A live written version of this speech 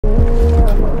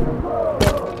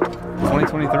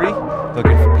2023,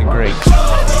 looking fucking great.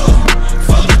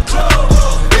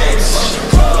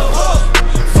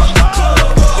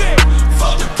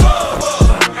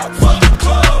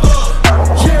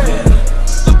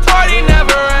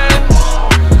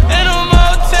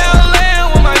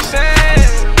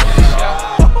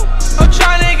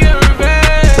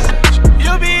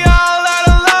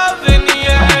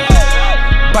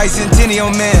 Centennial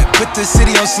man, put the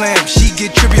city on slam. She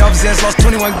get trippy off Zans, lost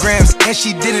 21 grams, and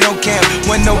she did it on cam.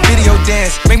 Wasn't no video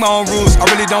dance, make my own rules. I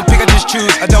really don't pick, I just choose.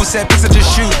 I don't set picks, I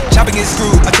just shoot. Chopping is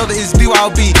screwed. I told her it's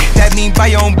BYOB, that mean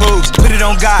buy your own boobs. Put it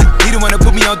on God, he the one to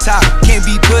put me on top. Can't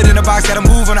be put in a box, gotta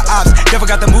move on the ops. Never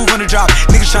got the move on the drop.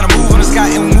 Niggas tryna move on the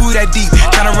sky and we move that deep.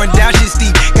 Tryna run down shit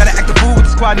steep. Gotta act the fool with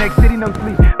the squad next city, no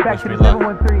sleep. Back to the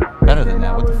 713. Better than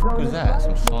that. What the fuck was that?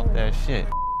 Some soft ass shit.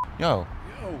 Yo.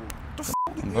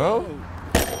 Bro.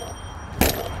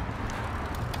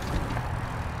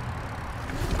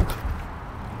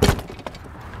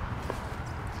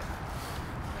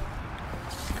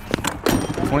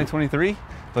 $2023,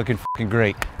 looking fucking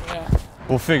great. Yeah.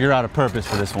 We'll figure out a purpose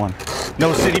for this one.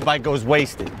 No city bike goes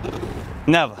wasted.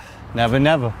 Never, never,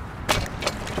 never.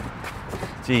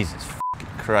 Jesus fucking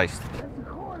Christ.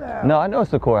 No, I know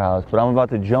it's the courthouse, but I'm about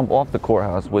to jump off the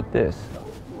courthouse with this.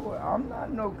 I'm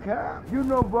not no cop. You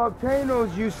know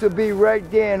volcanoes used to be right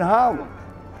there in Harlem.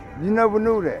 You never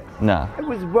knew that? Nah. It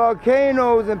was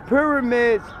volcanoes and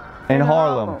pyramids in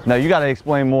Harlem. Now you gotta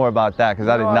explain more about that because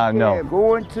I did not know.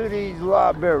 Go into these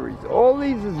libraries. All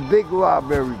these is big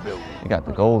library buildings. You got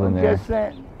the gold in there. Just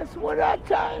saying, that's what I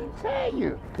try to tell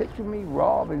you. Picture me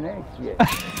robbing that shit.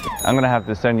 I'm gonna have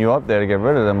to send you up there to get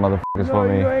rid of them motherfuckers for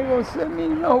me. You ain't gonna send me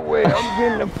nowhere. I'm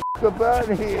getting the fuck up out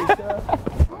of here, son.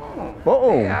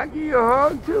 Uh-oh. Hey, I'll give you a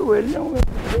hug too.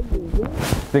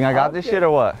 Think I got this shit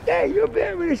or what? Hey, you'll be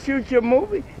able to shoot your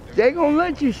movie. They gonna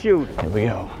let you shoot it. Here we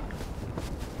go.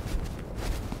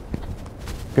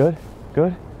 Good?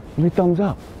 Good? Give me a thumbs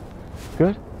up.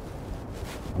 Good?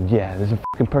 Yeah, there's a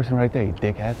fucking person right there, you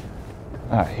dickhead.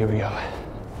 All right, here we go.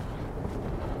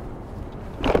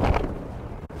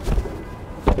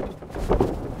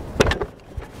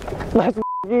 Let's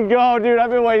fucking go, dude. I've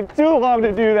been waiting too long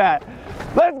to do that.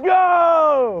 Let's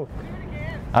go!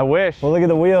 I wish. Well, look at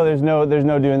the wheel. There's no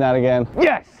doing that again.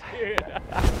 Yes!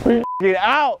 We get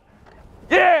out!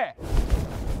 Yeah!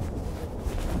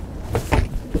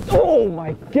 Oh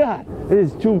my God! It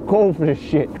is too cold for this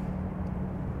shit.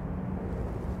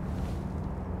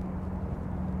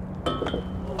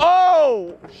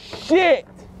 Oh shit!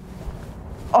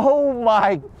 Oh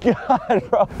my God,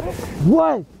 bro!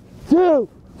 1, 2,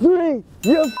 3,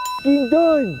 you're f***ing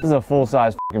done! This is a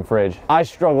full-size f***ing fridge. I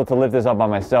struggle to lift this up by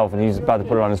myself, and he's about to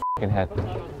put it on his f***ing head.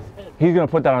 He's gonna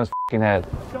put that on his f***ing head.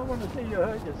 Don't want to see you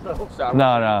hurt yourself.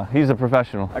 No, he's a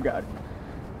professional. I got it.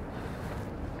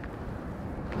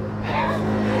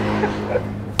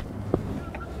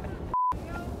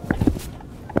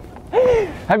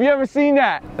 Have you ever seen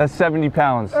that? That's 70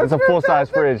 pounds. It's a full-size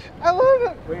fridge. I love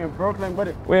it. We're in Brooklyn,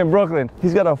 buddy. We're in Brooklyn.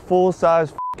 He's got a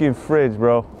full-size f***ing fridge,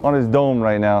 bro, on his dome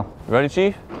right now. Ready,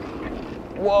 Chief?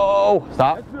 Whoa!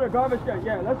 Stop. Let's do a garbage can.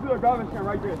 Yeah, let's do a garbage can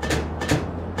right there.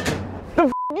 The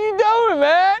f*** you doing,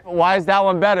 man? Why is that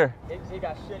one better? It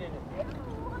got shit in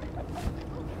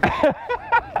it.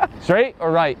 Straight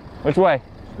or right? Which way?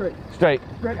 Straight. Straight.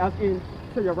 Straight out in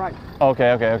to your right.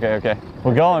 Okay.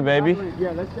 We're going, baby.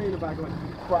 Yeah, let's stay in the back lane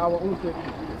for our own safety.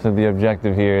 So the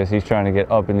objective here is he's trying to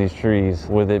get up in these trees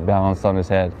with it balanced on his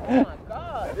head. Oh my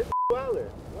God, this is Weller.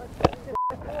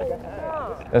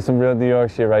 That's some real New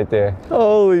York shit right there.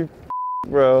 Holy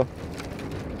bro.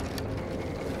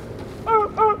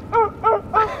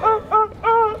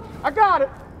 I got it.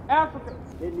 Africa.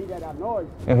 Didn't need that noise.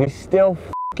 And he's still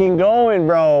f***ing going,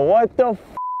 bro. What the f***?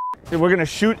 Dude, we're gonna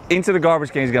shoot into the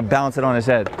garbage can. He's gonna balance it on his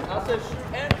head. I said shoot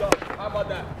and go. How about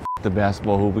that? The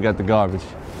basketball hoop. We got the garbage.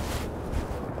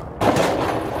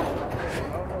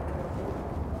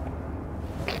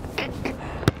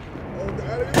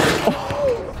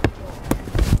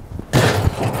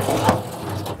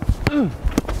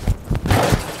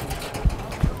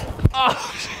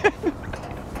 Oh, shit.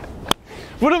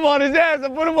 Put him on his ass. I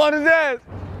put him on his ass.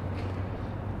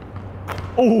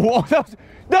 Oh,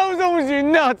 that was almost your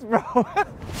nuts, bro.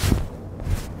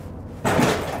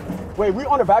 Wait, we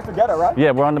on the bike together, right?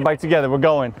 Yeah, we're on the bike together. We're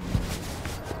going.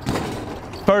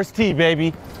 First tee,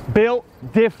 baby. Built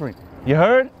different. You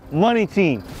heard? Money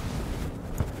team.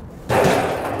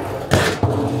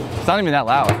 It's not even that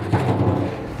loud.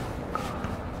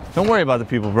 Don't worry about the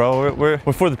people, bro. We're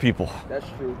for the people. That's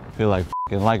true. I feel like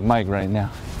f***ing like Mike right now.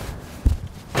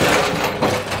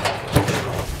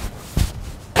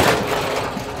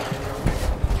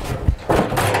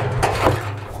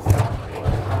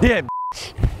 Yeah,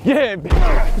 bitch. Yeah,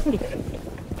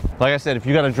 bitch. Like I said, if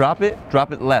you gotta drop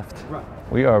it left. Right.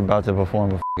 We are about to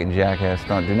perform a fucking jackass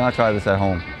stunt. Do not try this at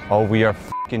home. Oh, we are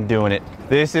fucking doing it.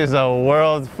 This is a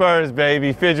world's first, baby.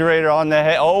 Refrigerator on the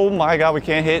head. Oh my God, we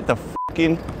can't hit the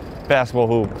fucking basketball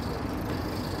hoop.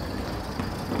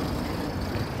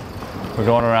 We're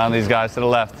going around these guys to the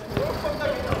left.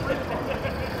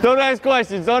 Don't ask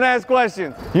questions, don't ask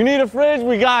questions. You need a fridge?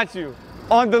 We got you.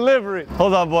 On delivery.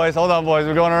 Hold on, boys,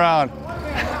 we're going around.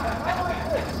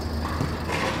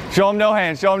 Show them no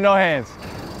hands, show them no hands.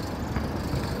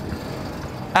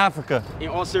 Africa. In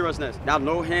all seriousness, now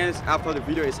no hands after the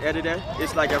video is edited.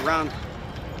 It's like around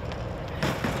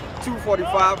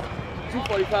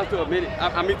 245 to a minute.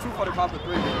 I mean 245 to 3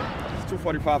 minutes.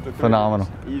 245 to 3 Phenomenal.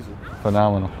 minutes. Easy.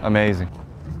 Phenomenal. Amazing.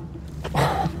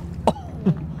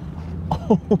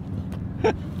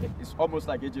 It's almost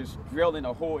like it just drilled in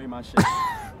a hole in my shit.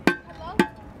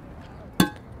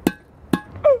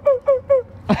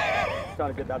 Trying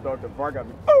to get that dog to bark at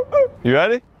me. You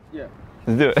ready? Yeah.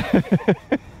 Let's do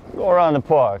it. Go around the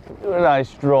park. Do a nice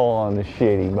stroll on the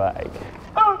shitty bike.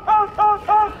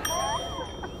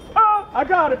 I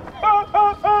got it.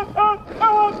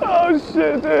 Oh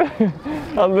shit, dude.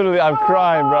 I'm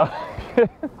crying, bro.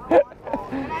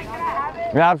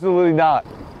 Absolutely not.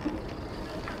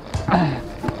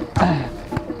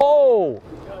 Oh!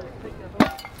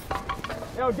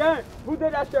 Yo, gang, who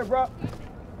did that shit, bro?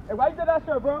 Hey, why you did that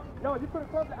shit, bro? Yo, you put a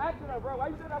close to accident, bro. Why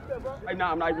you did that shit, bro? Hey,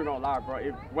 nah, I'm not even gonna lie, bro.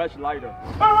 It was lighter.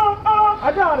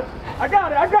 I got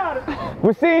it.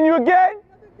 We're seeing you again?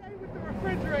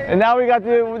 And now we got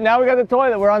the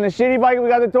toilet. We're on the shitty bike and we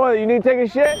got the toilet. You need to take a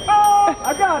shit?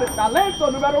 I got it. I land so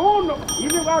no matter who.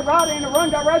 Even if I ride in the wrong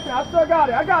direction, I still got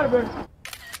it. I got it, baby.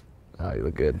 Oh, you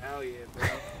look good. Hell yeah, bro.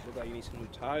 Look like you need some new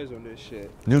tires on this shit.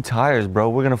 New tires, bro.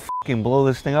 We're gonna fucking blow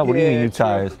this thing up. What do you mean new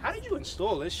tires? How did you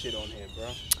install this shit on here,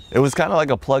 bro? It was kind of like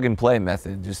a plug and play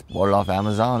method. Just bought it off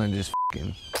Amazon and just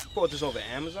fucking. Bought this over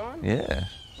Amazon? Yeah.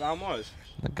 How much?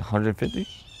 Like 150?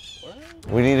 What?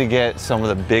 We need to get some of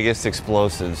the biggest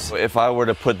explosives. If I were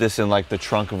to put this in like the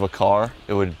trunk of a car,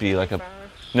 it would be like a.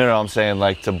 No, I'm saying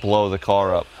like to blow the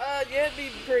car up. Yeah, it'd be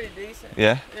pretty decent.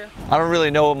 Yeah? Yeah. I don't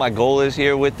really know what my goal is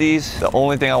here with these. The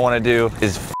only thing I want to do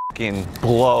is fucking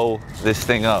blow this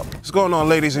thing up. What's going on,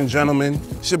 ladies and gentlemen?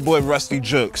 It's your boy Rusty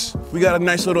Jukes. We got a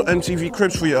nice little MTV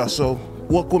Cribs for y'all, so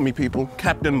walk with me, people.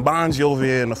 Captain BONZI over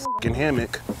here in a fucking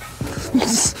hammock.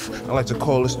 I like to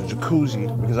call this the jacuzzi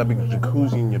because I be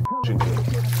jacuzziing your bitch in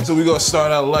here. So we gonna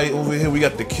start out light over here. We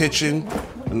got the kitchen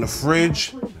and the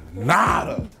fridge.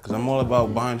 Nada, because I'm all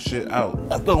about buying shit out.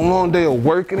 After a long day of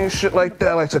working and shit like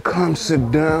that, I like to come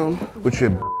sit down with your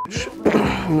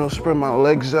bitch. You know, spread my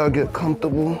legs out, get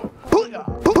comfortable.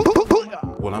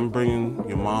 When I'm bringing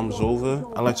your moms over,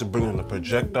 I like to bring in the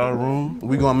projector room.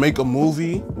 We gonna make a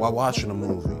movie while watching a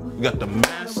movie. We got the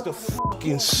master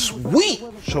fucking suite.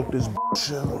 Choke this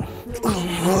bitch out.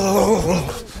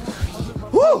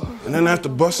 Woo! And then after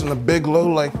busting a big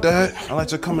load like that, I like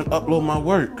to come and upload my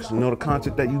work. 'Cause you know the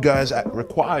content that you guys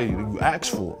require, you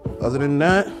ask for. Other than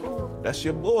that, that's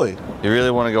your boy. You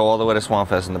really want to go all the way to Swamp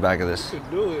Fest in the back of this? We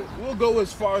could do it. We'll go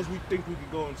as far as we think we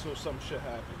could go until some shit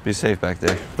happens. Be safe back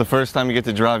there. The first time you get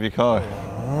to drive your car.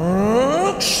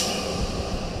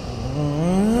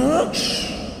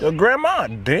 Yo, grandma,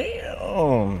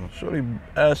 damn. Shorty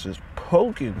ass is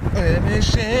poking. Living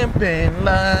champagne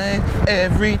life,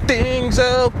 everything's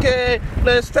okay.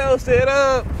 Let's toast it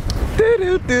up. Do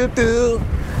do do do.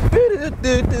 Do do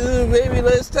do do. Baby,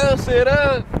 let's toast it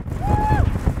up.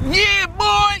 Yeah,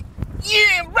 boy.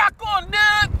 Yeah, rock on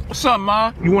that. What's up,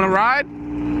 ma? You wanna ride?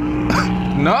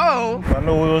 No. If I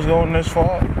knew we was going this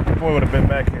far, boy would have been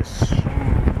back here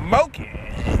smoking.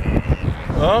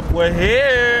 Up, we're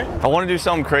here. I want to do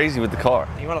something crazy with the car.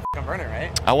 You want to fucking burn it,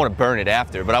 right? I want to burn it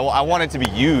after, but I want it to be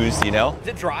used, you know? Does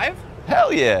it drive?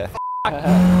 Hell yeah.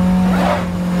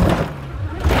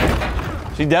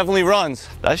 She definitely runs.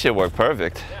 That shit worked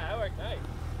perfect. Yeah, that worked nice.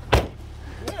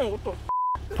 Yeah, what the f?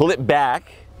 Pull it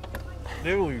back.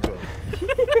 There we go.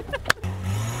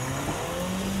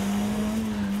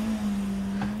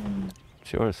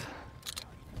 It's yours.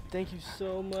 Thank you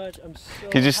so much. I'm so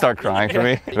Can you just start crying for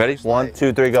me? Ready? 1,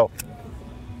 2, 3, go.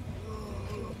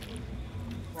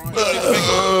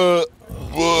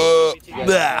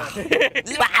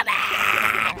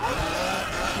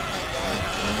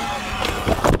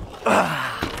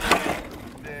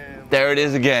 There it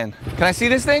is again. Can I see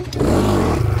this thing?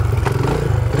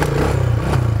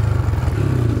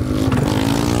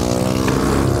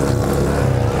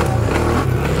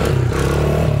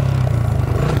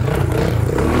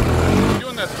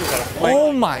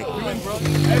 Oh my.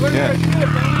 Hey, look at that shit,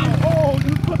 man. Oh,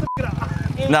 you put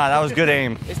Nah, that was good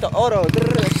aim. It's the auto.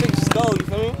 That shit just go, you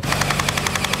feel me?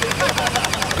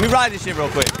 Let me ride this shit real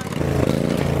quick.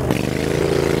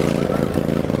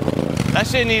 That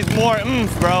shit needs more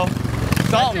oomph, bro.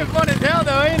 That shit fun as hell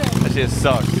though, ain't it? That shit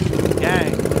sucks.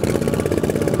 Gang.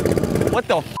 What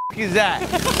the f is that?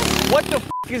 What the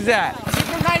f is that? It's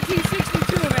from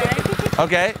 1962, man.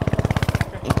 Okay.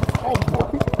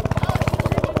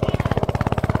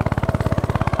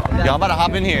 Yo, I'm about to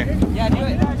hop in here. Yeah, do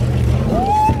it.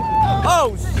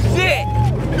 Oh, shit!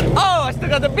 Oh, I still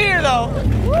got the beer, though.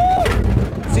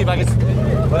 Let's see if I can,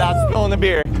 without spilling the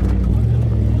beer.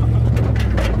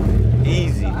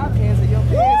 Easy.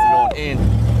 Going in.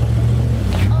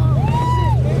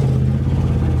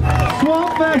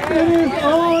 Swamp Fest, it is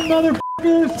on,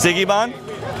 motherfuckers! Ziggy Bond?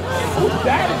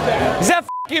 Is that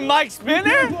f***ing Mike Spinner?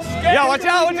 Yo, watch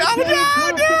out, watch out, watch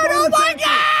out, dude! Oh my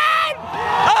God!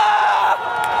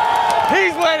 Oh!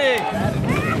 He's winning!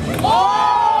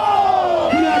 Oh!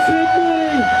 Yes,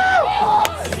 indeed!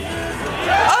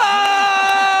 Oh!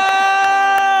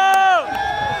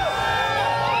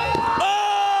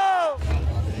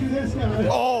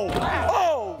 Oh!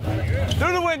 Oh!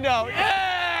 Through the window,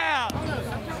 yeah!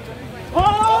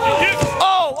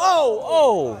 Oh!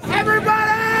 Oh!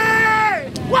 Everybody!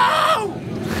 Whoa!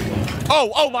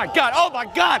 Oh my God! Oh my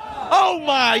God! Oh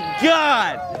my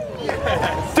God!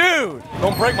 Dude!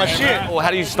 Don't break my shit. Well, how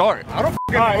do you start? I don't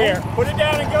f***ing know. Here, put it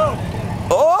down and go.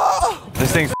 Oh!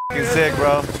 This thing's f***ing sick,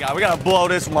 bro. We gotta blow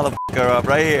this motherfucker up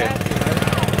right here.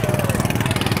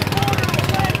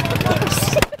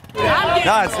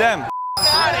 Nah, it's them.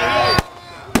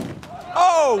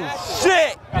 Oh,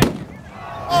 shit!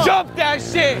 Jump that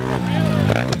shit!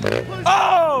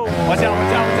 Oh! Watch out,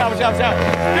 watch out, watch out, watch out, watch out.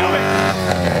 Film it!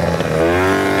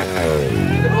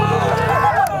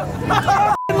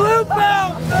 Loop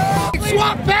out!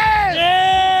 Swap pass!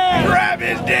 Yeah! Grab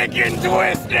his dick and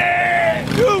twist it!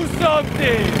 Do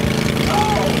something!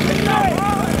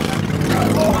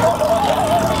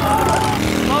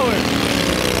 Lower.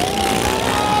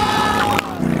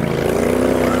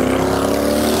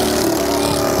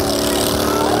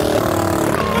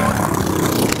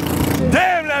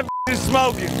 Damn, that is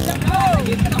smoking!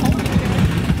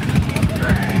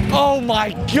 Oh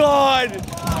my God!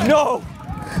 No!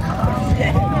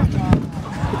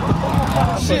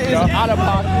 Shit is out of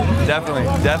pocket. Definitely,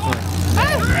 definitely.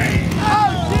 Oh shit!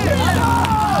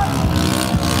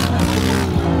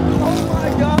 Oh my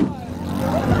God!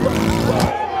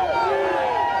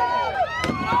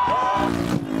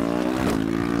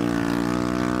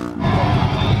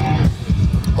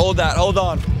 Hold that, hold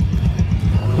on.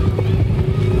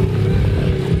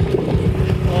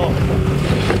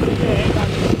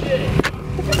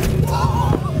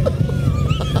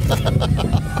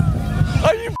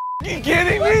 Are you f***ing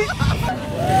kidding me?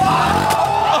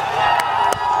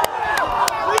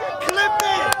 Clip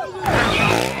me!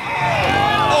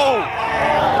 Oh!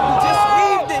 Just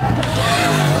weaved it!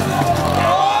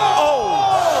 Oh!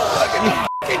 Look at your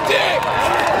f***ing dick!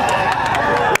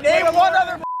 Name one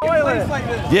other place like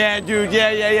this. Yeah, dude,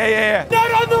 yeah.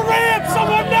 Not on the ramp!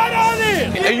 Someone not on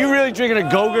it! Are you really drinking a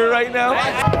Go-Gurt right now?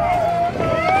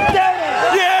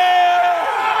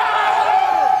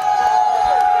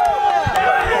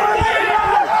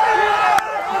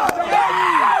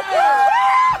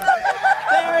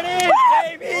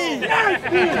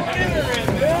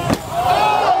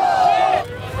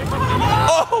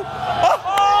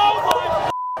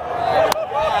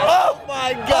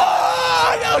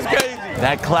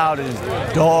 That cloud is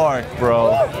dark,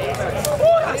 bro.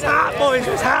 It's hot, boys.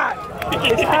 It's hot.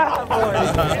 It's hot,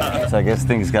 boys. So I guess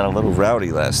things got a little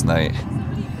rowdy last night.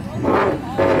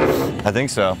 I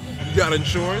think so. You got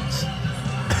insurance?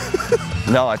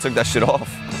 No, I took that shit off.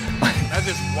 I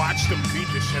just watched them beat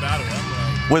the shit out of it. I'm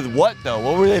like, With what though?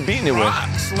 What were they beating it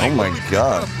rocks. with? Like, Oh my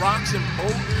God. Rocks and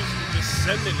boulders and just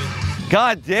sending it.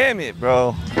 God damn it,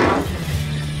 bro.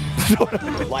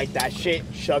 Light that shit,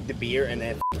 chug the beer, and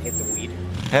then hit the weed.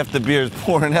 Half the beer is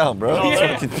pouring out, bro. No, It's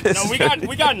yeah. fucking piss. No,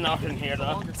 we got nothing here,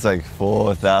 though. It's like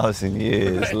 4,000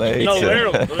 years later. No,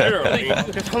 literally.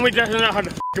 This homie doesn't know how to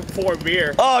f***ing pour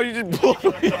beer. Oh, you just blew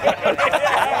me.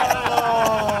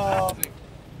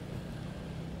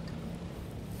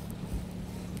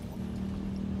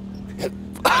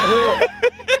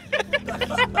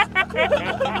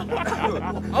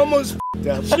 Almost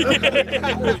up.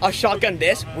 I'll shotgun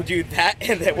this, we'll do that,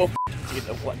 and then we'll do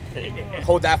the one thing.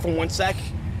 Hold that for 1 sec.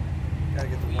 Gotta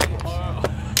get the weed.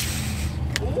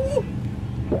 Ooh.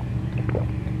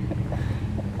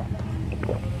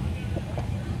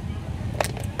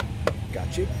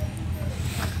 Got you.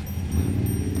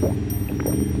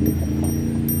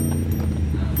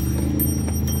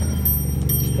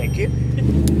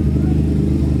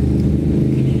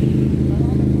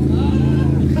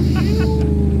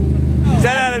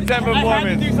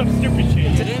 performance. do some stupid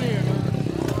shit.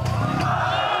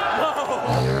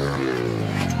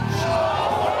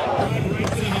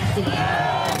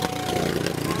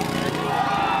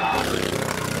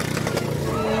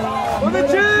 For the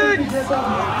jigs!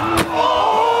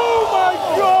 Oh my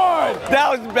God! That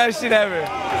was the best shit ever.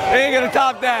 They ain't gonna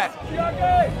top that.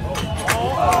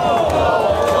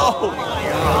 Oh!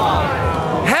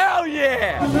 Hell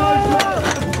yeah!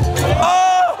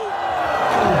 Oh!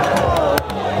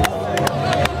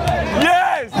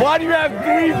 Yes! Why do you have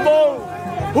 3 phones?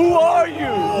 Who are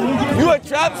you? You a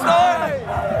trap star?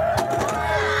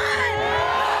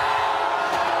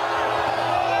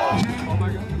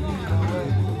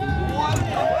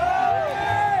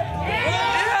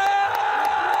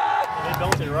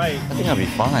 Right. I think I'll be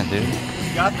fine, dude.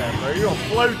 You got that, bro. You're gonna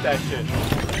float that shit.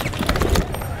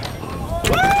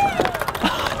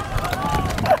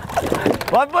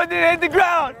 My foot didn't hit the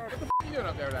ground. What the f you doing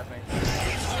up there with that thing?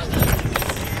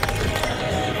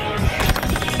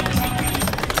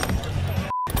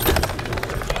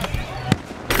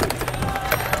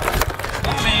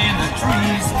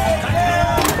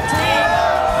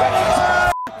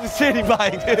 The city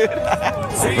bike,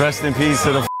 dude. Rest in peace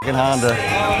to the fucking Honda.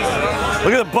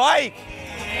 Look at the bike.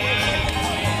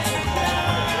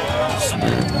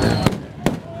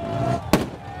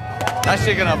 That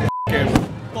shit gonna fucking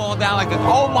fall down like this.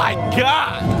 Oh my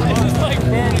God.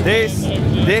 This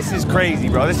is crazy,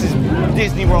 bro. This is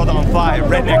Disney World on fire,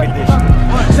 redneck edition.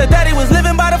 Said daddy was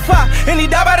living by the fire and he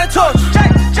died by the torch.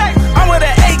 I'm where the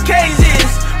AKs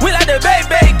is. We like the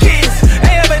baby kids.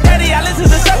 Hey, but daddy, I listen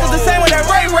to suckers the same way that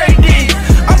Ray did.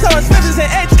 I'm selling switches and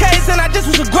HKs and I just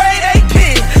was a grade 8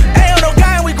 kid. Ain't on no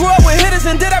guy and we grew up with hitters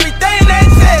and did everything they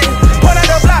said. Point out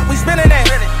the block, we spinning that.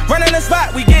 Running the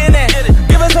spot, we getting that.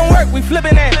 Give us some work, we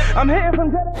flipping that. I'm hitting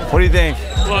from What do you think?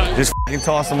 What? Just fucking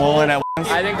toss them all in at once?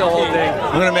 I think the whole thing.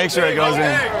 I'm gonna make sure it goes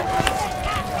in.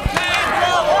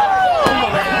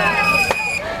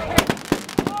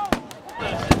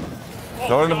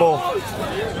 Throw it in the bowl.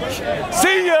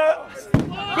 See ya!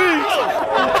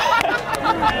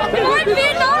 We're in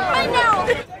Vietnam right now.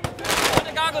 Put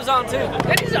the goggles on too.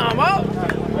 He's on, Mo.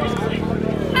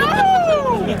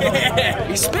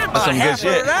 He spit That's about some good half of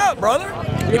shit. it out, brother.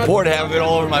 You poured half of it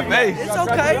all over my face. It's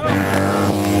okay.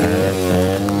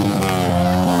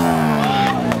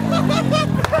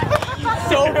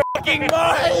 So fucking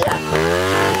much!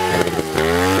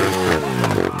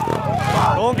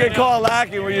 Don't get caught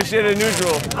lacking when your shit is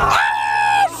neutral. Oh,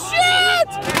 shit!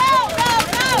 Go, go,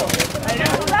 go!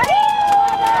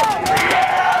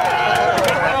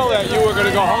 I know that you were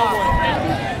gonna go home with.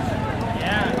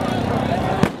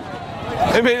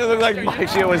 It made it look like my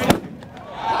shit was.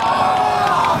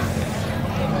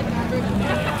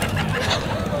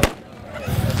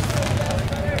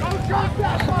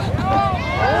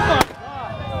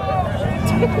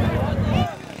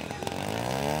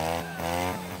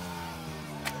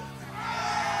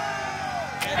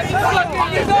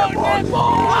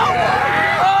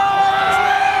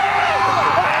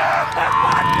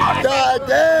 God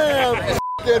damn!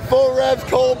 Get full revs,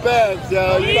 cold bags,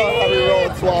 yo. You know how we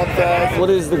roll swamp fast. What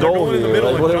is the goal here?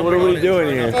 Like, what are we doing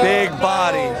here? Big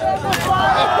body.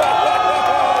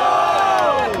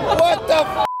 What the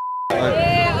f?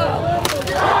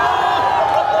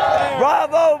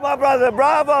 Bravo, my brother,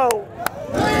 bravo!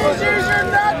 Please use your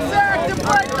nutsack to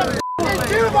break the f***ing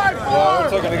 2x4!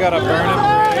 It's okay, they gotta burn it.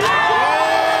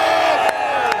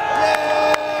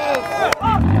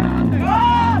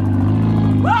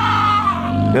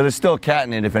 Yeah, there's still a cat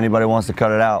in it if anybody wants to cut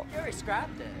it out. You already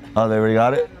scrapped it. Oh, they already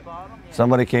got it?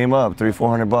 Somebody came up,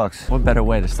 $300-400 bucks. What better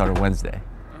way to start a Wednesday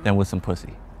than with some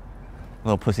pussy? A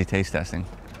little pussy taste testing.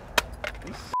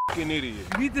 Fucking idiot.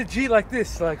 You need the G like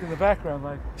this, like in the background,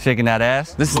 like. Shaking that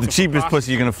ass? This is the Looking for cheapest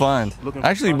pussy you're gonna find. Looking for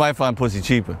Actually, you might find pussy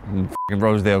cheaper in f***ing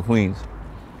Rosedale, Queens.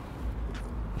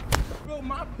 Bro,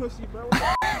 my pussy, bro.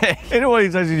 Ain't nobody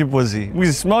touching your pussy. We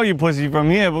can smell your pussy from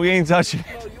here, but we ain't touching it.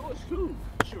 Bro, yours too.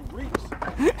 It's your reeks.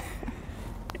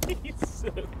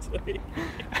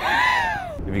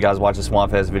 If you guys watch the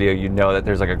Swamp Fest video, you know that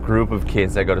there's like a group of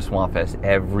kids that go to Swamp Fest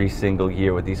every single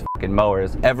year with these fucking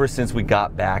mowers. Ever since we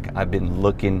got back, I've been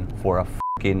looking for a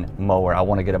fucking mower. I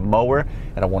want to get a mower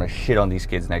and I want to shit on these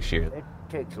kids next year. It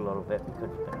takes a little bit because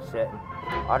it's been sitting.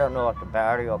 I don't know if the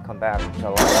battery will come back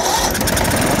until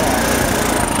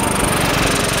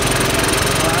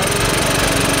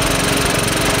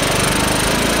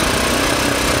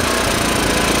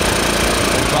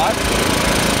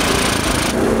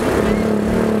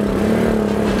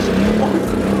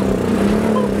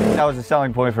That was a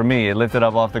selling point for me. It lifted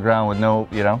up off the ground with no,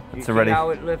 you know, it's already. See how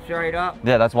it lifts right up?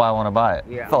 Yeah, that's why I want to buy it.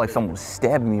 Yeah. I felt like someone was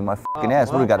stabbing me in my fucking ass.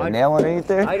 What, do we got a nail underneath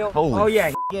there? I don't. Holy Oh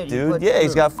yeah, dude. Yeah,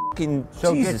 he's got fucking,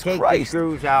 so Jesus take Christ. The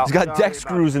screws out. He's got deck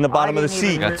screws in the bottom of the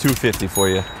seat. Even... Got 250 for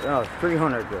you. No, it's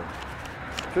 300 good.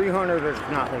 300 is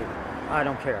not legal. I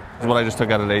don't care. That's what I just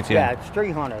took out of the ATM. Yeah, it's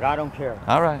 300. I don't care.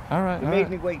 All right, all right. You made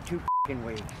me wait 2 fucking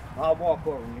weeks. I'll walk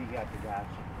over and you got the gas.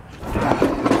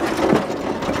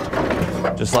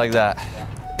 Just like that. Yeah.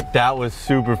 That was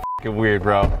super fucking weird,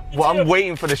 bro. Well, I'm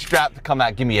waiting for the strap to come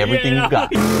out. Give me everything you got.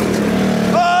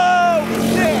 Oh,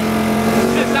 shit!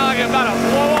 This sounds like it's about to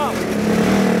blow up.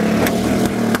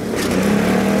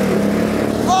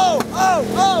 Oh, oh,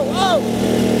 oh,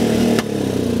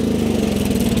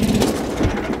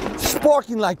 oh!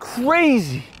 Sparking like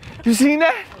crazy. You seen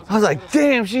that? I was like,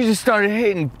 damn, she just started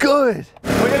hitting good.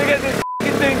 We're gonna get this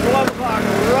fucking thing 12 o'clock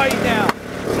right now.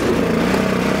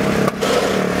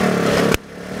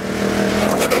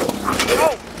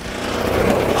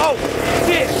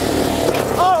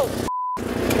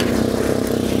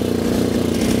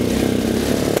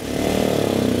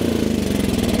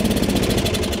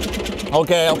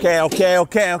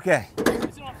 Okay.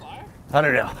 Is it on fire? I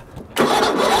don't know.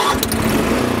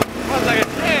 Sounds like a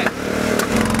tent.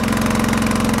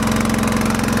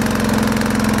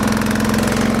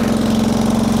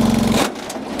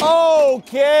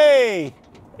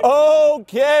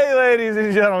 Okay, ladies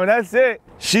and gentlemen, that's it.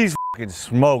 She's fucking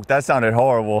smoked. That sounded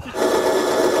horrible.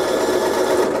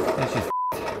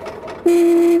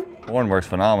 Horn works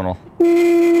phenomenal.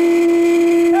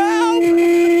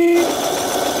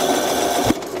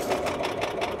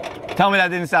 Tell me that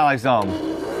didn't sound like something.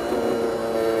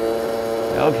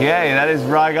 Okay, that is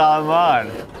Ragal Man.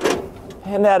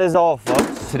 And that is all,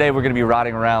 folks. Today we're gonna be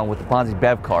riding around with the BONZI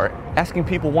Bev cart, asking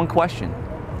people one question.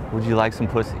 Would you like some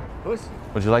pussy? Pussy?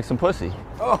 Would you like some pussy?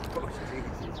 Oh,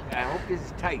 I hope this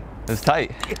is tight. It's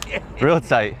tight. Real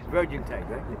tight. Virgin tight,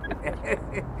 right?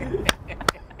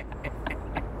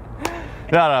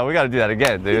 No, we gotta do that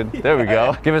again, dude. There we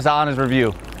go. Give us an honest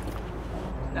review.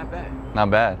 Not bad.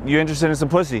 Not bad. You interested in some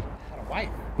pussy? Wife.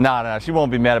 Nah, she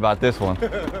won't be mad about this one.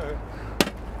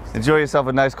 Enjoy yourself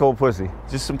a nice cold pussy.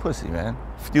 Just some pussy, man.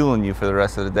 Fueling you for the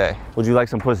rest of the day. Would you like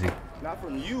some pussy? Not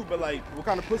from you, but like, what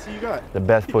kind of pussy you got? The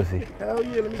best pussy. Hell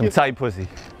yeah, let me some get tight pussy.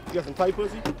 You got some tight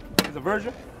pussy? Is it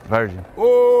virgin? Virgin.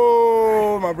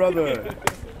 Oh, my brother.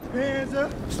 Panza.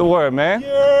 What's the word, man?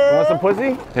 Yeah. You want some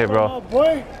pussy? Here, bro. Oh,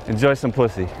 boy. Enjoy some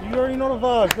pussy. You already know the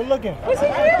vibes. Good looking.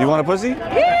 You want a pussy?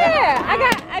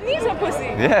 Yeah, I need some pussy.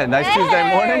 Yeah, nice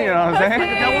Tuesday morning, you know what I'm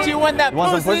saying? Do you want that You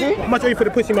want some pussy? How much are you for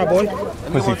the pussy, my boy?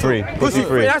 Pussy free. Pussy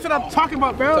free. That's what I'm talking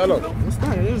about, bro. What's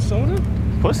that? Is it soda?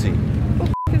 Pussy.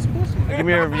 Give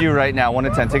me a review right now, 1 to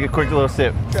 10. Take a quick little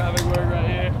sip. Traffic work right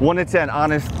here. 1 to 10,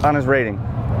 honest rating.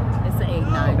 It's an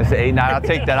 8-9. It's an 8-9. I'll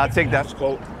take that. I'll take that.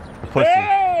 Pussy.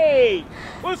 Hey!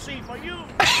 Pussy for you.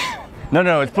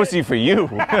 No, it's pussy for you.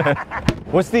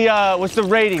 What's the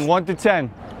rating? 1 to 10.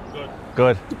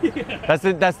 Good.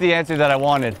 That's the answer that I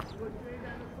wanted.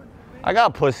 I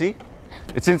got pussy.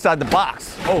 It's inside the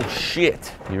box. Oh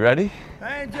shit. You ready?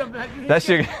 I ain't jumping. That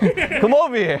shit. Come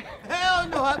over here. Hell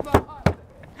no,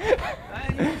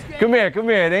 Come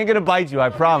here. It ain't gonna bite you, I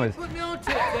promise. Put me on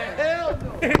tip there. Hell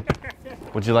no.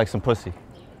 Would you like some pussy?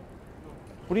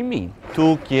 What do you mean?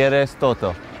 Tu quieres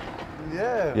toto?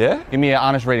 Yeah. Yeah? Give me an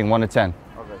honest rating, 1 to 10.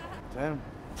 Okay. 10.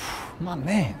 My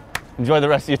man. Enjoy the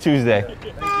rest of your Tuesday.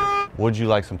 Would you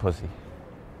like some pussy?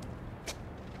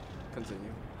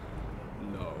 Continue.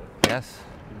 No. Yes.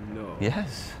 No.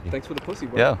 Yes. Thanks for the pussy,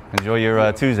 bro. Yo, enjoy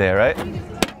your Tuesday, all right?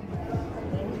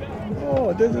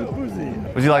 Oh, this is pussy.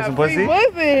 Would you like some pussy?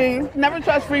 Pussy. Never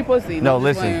trust free pussy. No,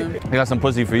 listen. I got some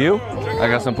pussy for you. I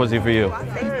got some pussy for you.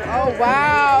 Oh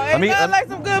wow! It smells like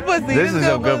some good pussy. This is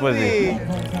some good pussy.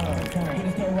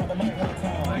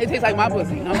 It tastes like my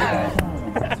pussy. No,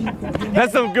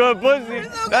 That's some good pussy.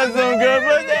 That's some good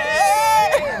pussy.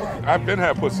 I've been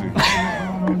had pussy.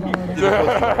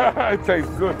 It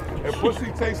tastes good. If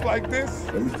pussy tastes like this,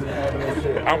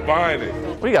 I'm buying it.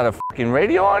 What, you got a fucking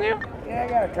radio on you? Yeah, I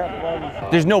got a couple of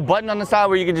them. There's no button on the side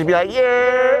where you can just be like,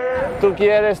 yeah. ¿Tú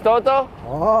quieres toto?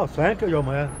 Oh, thank you,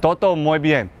 man. Toto muy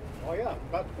bien. Oh, yeah,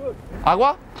 that's good.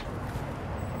 Agua?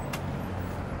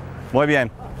 Muy bien.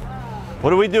 What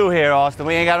do we do here, Austin?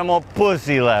 We ain't got no more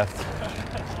pussy left.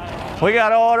 We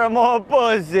gotta order more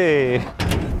pussy.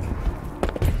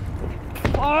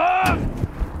 Ah!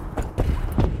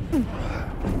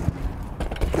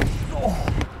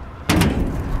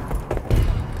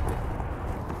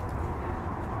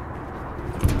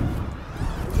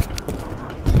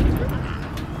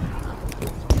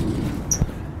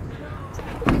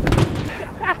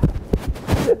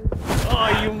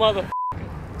 mother.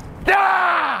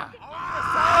 Ah!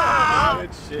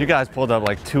 You guys pulled up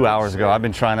like 2 hours ago. I've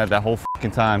been trying that whole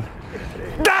fucking time.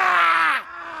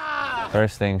 Ah!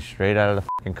 First thing, straight out of the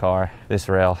fucking car. This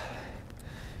rail.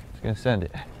 Just gonna send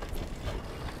it.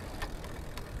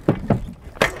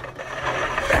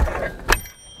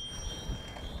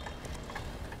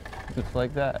 Just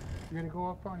like that. You're gonna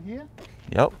go up on here?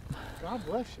 Yep. God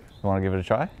bless you. You wanna give it a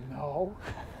try? No.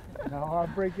 No, I'll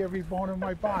break every bone in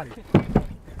my body.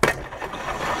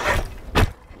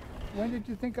 When did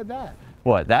you think of that?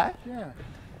 What, that? Yeah.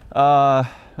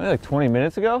 Maybe like 20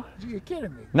 minutes ago? You're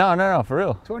kidding me. No, for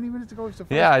real. 20 minutes ago was the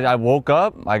first Yeah, time. I woke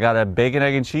up, I got a bacon,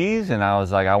 egg, and cheese, and I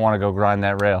was like, I want to go grind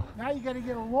that rail. Now you gotta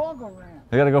get a longer ramp.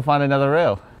 I gotta go find another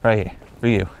rail. Right here, for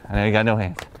you. I know you got no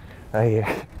hands. Right here.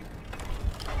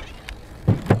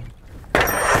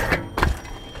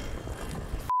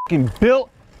 Fucking built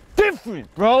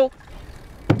different, bro.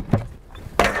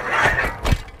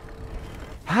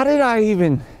 How did I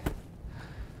even...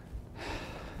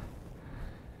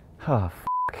 Oh,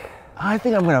 fuck. I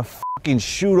think I'm gonna fucking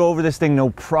shoot over this thing,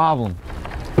 no problem.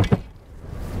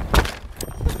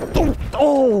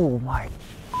 Oh my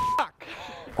fuck.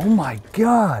 Oh my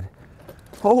God.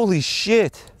 Holy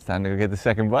shit. It's time to go get the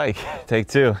second bike. Take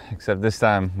two, except this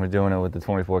time we're doing it with the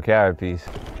 24 karat piece.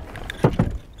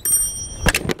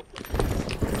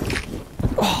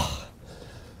 Oh.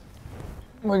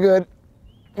 We're good.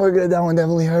 We're good. That one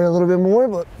definitely hurt a little bit more,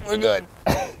 but we're good.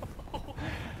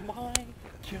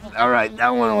 All right, that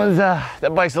one was,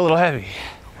 that bike's a little heavy.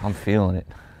 I'm feeling it.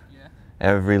 Yeah.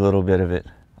 Every little bit of it.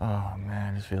 Oh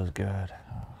man, this feels good.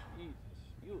 Oh.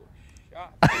 You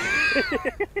shot.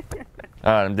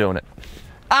 All right, I'm doing it.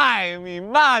 Ay, mi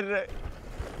madre.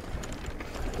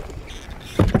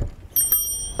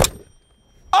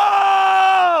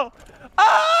 Oh!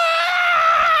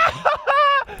 Ah!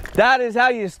 That is how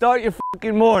you start your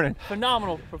fucking morning.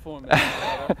 Phenomenal performance.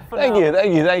 Thank you,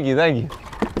 thank you, thank you, thank you.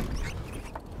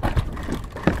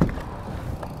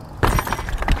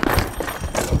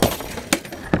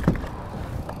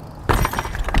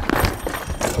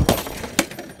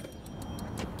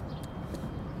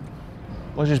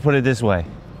 Let's just put it this way.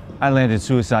 I landed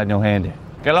suicide no-handed.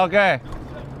 Que lo que?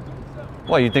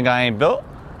 What, you think I ain't built?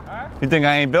 Huh? You think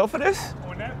I ain't built for this?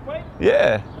 On that bike?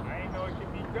 Yeah. I ain't know it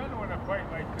could be done on a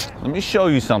bike like that. Let me show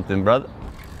you something, brother.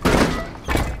 That's a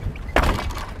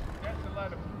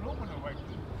lot of aluminum right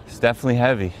there. It's definitely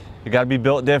heavy. You gotta be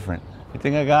built different. You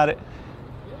think I got it?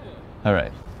 Yeah. All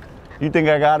right. You think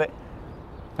I got it?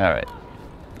 All right.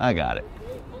 I got it.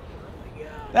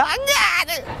 I got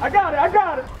it! I got it, I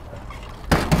got it!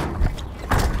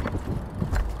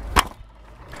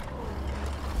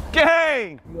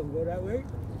 Gang! You gonna go that way?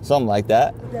 Something like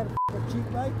that. Is that a cheap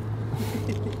bike?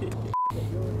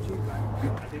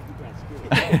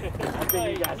 I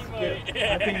think he got skill.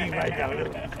 I think he might got a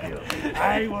little skill.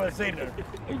 I ain't want to say nothing.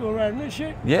 You gonna ride this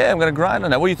shit? Yeah, I'm gonna grind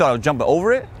on that. What, you thought I was jumping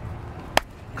over it?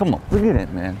 Come on, look at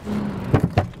it, man.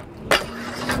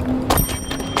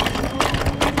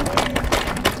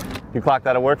 You clocked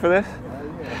out of work for this?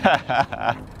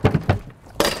 Yeah.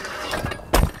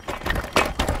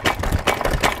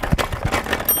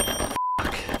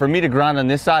 For me to grind on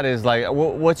this side is like,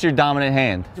 what's your dominant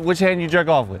hand? Which hand you jerk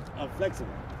off with? I'm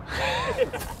flexible.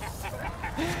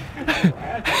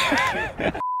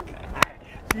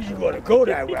 You gonna go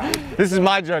that way? This is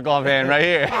my jerk off hand right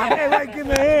here. Hey, like, give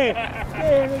me a hand.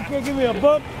 Hey, can't give me a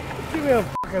bump. Give me a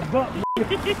fucking bump.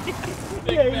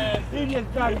 Yeah, he just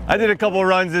started. I did a couple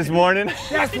runs this morning.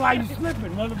 That's why you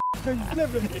slipping, motherfucker. You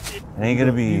slipping. It ain't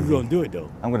gonna be easy. You gonna do it though.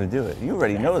 I'm gonna do it. You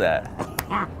already know that.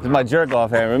 This is my jerk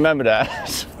off hand. Remember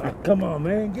that. Come on,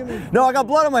 man. Give me. No, I got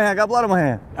blood on my hand. I got blood on my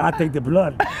hand. I take the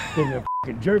blood in the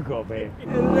fucking jerk off, man.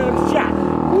 A little shot.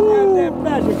 Woo! That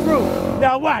magic through.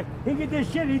 Now watch. He get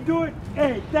this shit. He do it.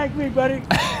 Hey, thank me, buddy.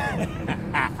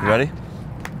 You ready?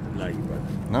 No, you brother.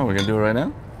 No, we're gonna do it right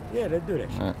now? Yeah, let's do that.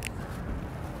 All right.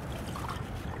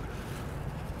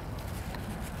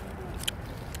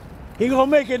 He gonna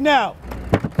make it now.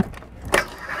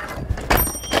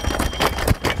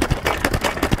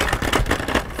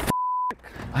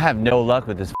 I have no luck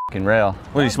with this fucking rail.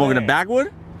 What, are you smoking a backwood?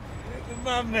 This is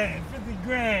my man, 50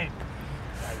 grand.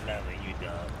 I love it, you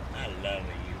dog. I love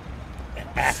it, you.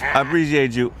 I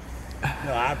appreciate you.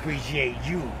 No, I appreciate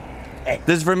you. Hey,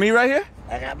 This is for me right here?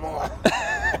 I got more.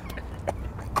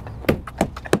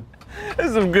 This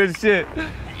is some good shit.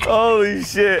 Holy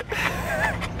shit.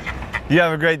 You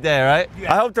have a great day, all right?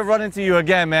 I hope to run into you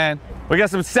again, man. We got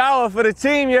some sour for the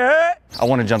team, you heard? I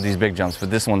want to jump these big jumps, but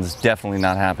this one's definitely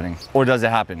not happening. Or does it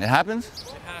happen? It happens?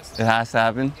 It has to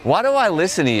happen. Why do I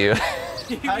listen to you?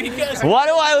 Why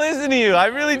do I listen to you? I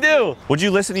really do. Would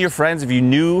you listen to your friends if you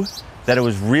knew that it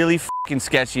was really fucking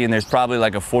sketchy and there's probably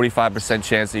like a 45%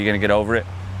 chance that you're gonna get over it?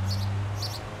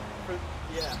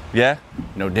 Yeah. Yeah?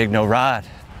 No dig, no rod.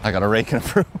 I got a rake and a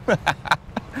broom.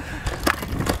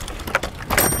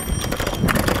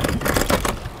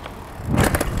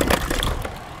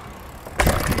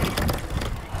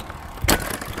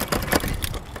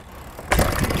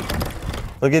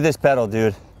 Look at this pedal,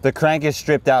 dude. The crank is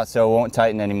stripped out so it won't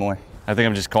tighten anymore. I think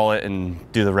I'm just call it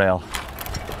and do the rail.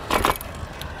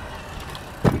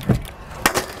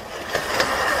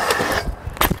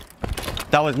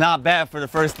 That was not bad for the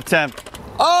first attempt.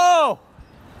 Oh!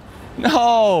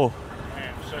 No!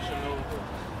 Man, such a no.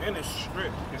 And it's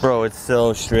stripped. Bro, it's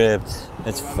so stripped.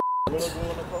 It's f***ed.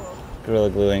 Gorilla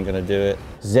Glue ain't gonna do it.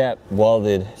 Zep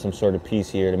welded some sort of piece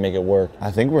here to make it work. I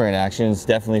think we're in action. It's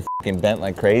definitely f***ing bent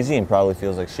like crazy and probably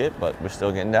feels like shit, but we're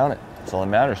still getting down it. That's all that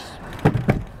matters.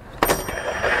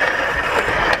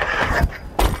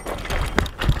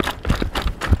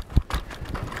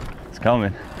 It's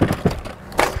coming.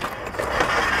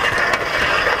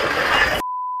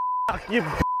 Fuck you,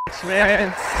 bitch,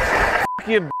 man. Fuck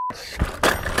you, bitch.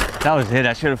 That was it.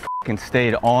 I should have fucking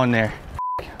stayed on there.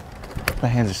 My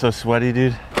hands are so sweaty,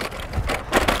 dude.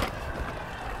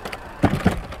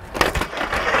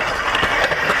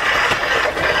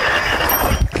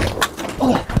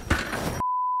 Oh.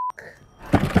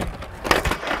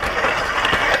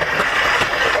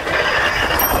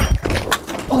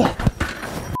 Oh.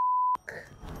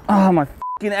 Oh, my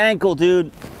fucking ankle,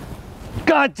 dude.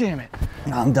 God damn it.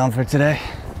 I'm done for today.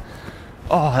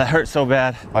 Oh, that hurt so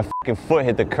bad. My fucking foot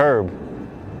hit the curb.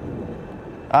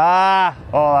 Ah,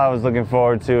 all I was looking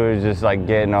forward to was just like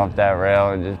getting off that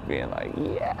rail and just being like,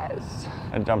 yes.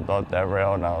 I jumped off that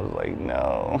rail and I was like,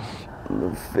 no.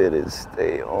 The fittest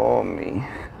stay on me.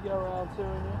 You around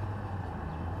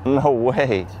too, No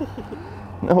way.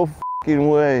 No fucking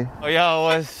way. Oh, yo,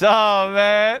 what's up,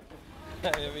 man?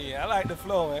 I like the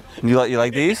flow, man. You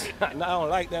like these? No, I don't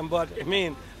like them, but I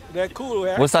mean, they're cool,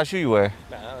 man. What size shoe you wear?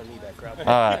 Nah, I don't need that crap. All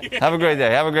right, have a great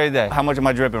day, have a great day. How much am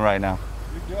I dripping right now?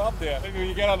 You're up there. When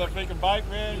you get on the freaking bike,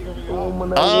 man, you're gonna be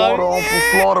water off the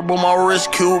slaughter, but my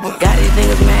wrist Cuba. Got these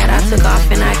niggas mad, I took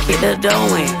off and I kicked the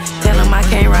dough in. Tell them I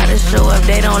can't ride a show if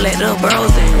they don't let the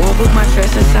bros in. Won't book my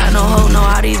stress inside no hoe, know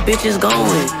how these bitches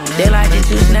going. They like that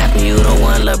you snapping, you the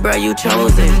one, lil' bro, you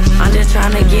chosen. I'm just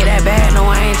trying to get that bad, no,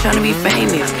 I ain't trying to be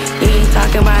famous. He ain't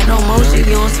talking about no motion,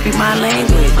 you don't speak my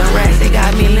language. The rats, they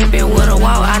got me limping with a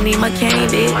walk, I need my cane,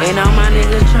 dick. And all my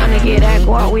niggas trying to get that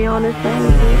guap, we on the same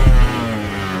shit.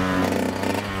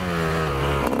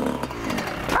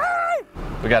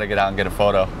 We gotta get out and get a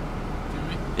photo.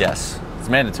 Yes, it's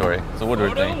mandatory. It's a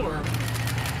Woodward thing.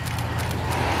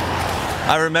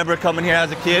 I remember coming here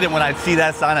as a kid, and when I'd see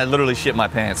that sign, I'd literally shit my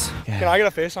pants. Can I get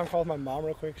a FaceTime call with my mom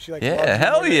real quick? She like, yeah,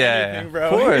 hell yeah, anything, bro.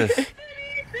 Of course.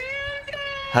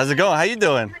 How's it going? How you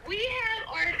doing? We have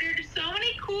ordered so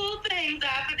many cool things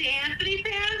off of the Anthony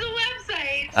Panza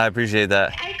website. I appreciate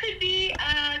that. I could be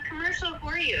a commercial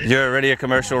for you. You're already a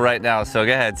commercial right now, so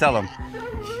go ahead, tell them.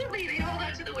 Absolutely, they hold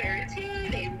on to the wear too.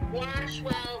 They wash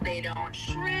well. They don't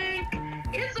shrink.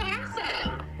 It's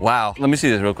awesome. Wow. Let me see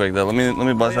this real quick though. Let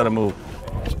me bust out a move.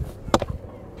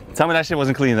 Tell me that shit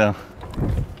wasn't clean though.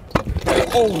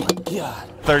 Oh my God.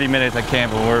 30 minutes at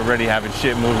camp and we're already having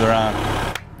shit moved around.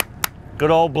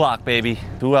 Good old block, baby.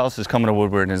 Who else is coming to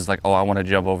Woodward and is like, oh, I want to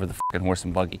jump over the fucking horse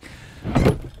and buggy?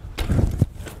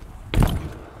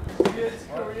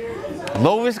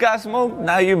 Lovis got smoked?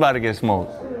 Now you about to get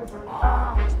smoked.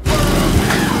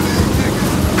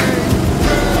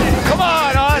 Come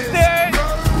on, Austin!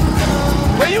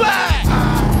 Where you at?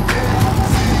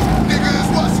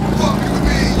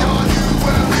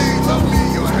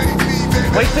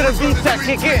 Wait till the beats that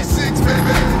kick in.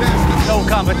 No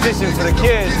competition for the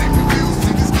kids.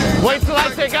 Wait till I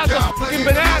take out the fucking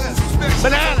bananas.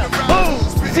 Banana. Boom.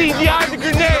 CGI the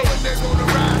grenade.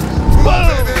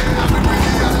 Boom.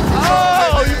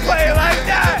 Oh, you play it like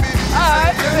that?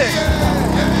 Alright, sick.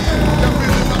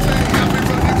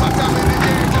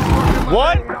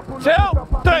 1, 2,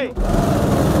 3.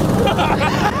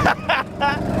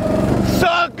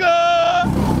 Sucker!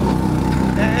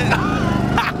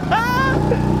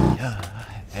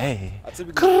 Hey.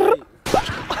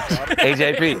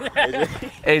 AJP.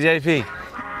 AJP.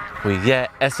 We get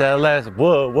SLS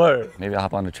Woodward. Maybe I'll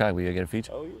hop on the track. We get a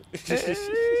feature. Oh, yeah.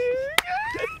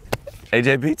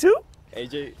 AJP too?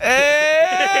 AJ.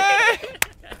 Hey!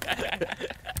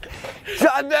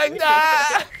 Shot back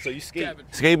that! So you skate?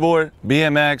 Skateboard,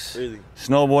 BMX, really?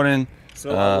 Snowboarding, I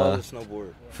love the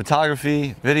snowboard.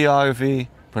 Photography, videography,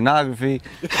 pornography.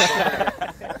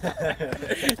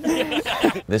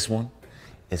 This one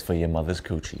is for your mother's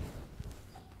coochie.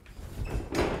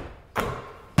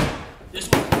 This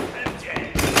one for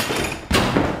MJ.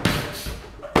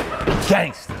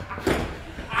 Gangsta.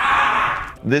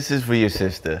 This is for your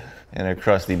sister and her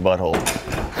crusty butthole.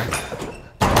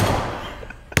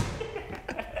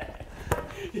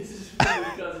 This is for your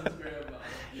cousin's grandma.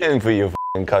 And for your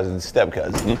f***ing cousin's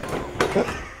step-cousin.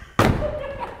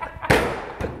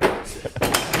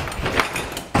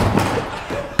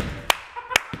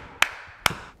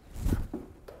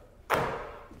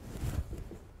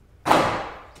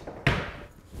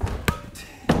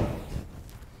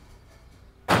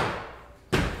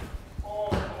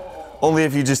 Only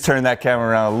if you just turn that camera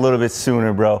around a little bit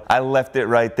sooner, bro. I left it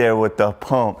right there with the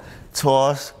pump.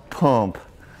 Toss, pump.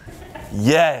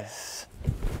 Yes.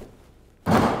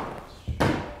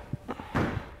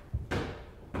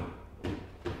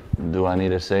 Do I need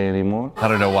to say any more? I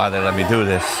don't know why they let me do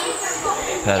this.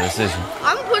 That decision.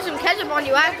 I'm gonna put some ketchup on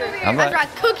you after. All right. After I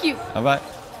cook you. All right.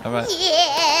 All right.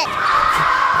 Yeah.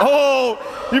 Oh,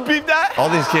 you beat that? All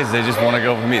these kids, they just want to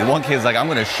go for me. One kid's like, I'm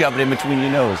going to shove it in between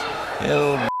your nose.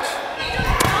 Ew.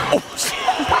 Oh, shit.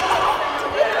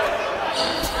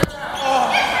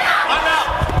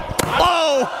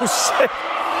 Oh, shit.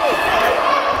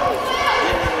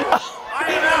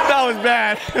 That was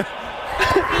bad.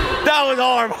 That was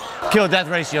horrible. Kill-death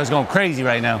ratio is going crazy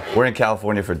right now. We're in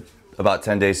California for about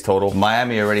 10 days total.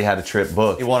 Miami already had a trip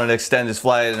booked. He wanted to extend his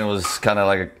flight and it was kind of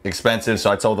like expensive,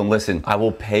 so I told him, listen, I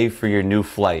will pay for your new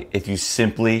flight if you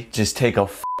simply just take a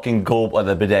fucking gulp of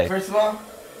the bidet. First of all,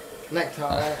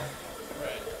 necktie. Right.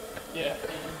 Yeah,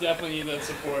 you definitely need that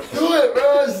support. Do it,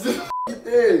 bro. It's the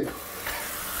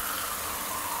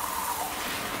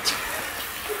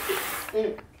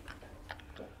thing.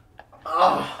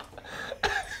 Ah.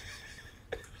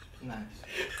 Nice.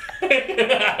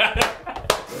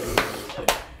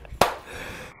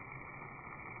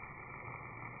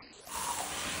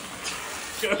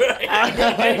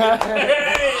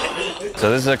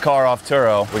 So this is a car off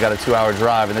Turo. We got a 2-hour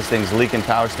drive and this thing's leaking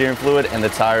power steering fluid and the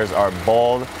tires are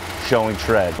bald, showing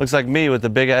tread. Looks like me with the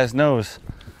big ass nose.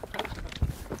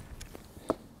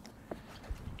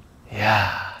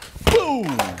 Yeah.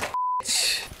 Boom!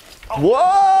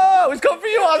 Whoa! It's coming for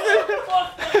you,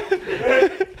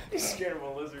 Austin! You scared of a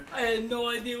lizard. I had no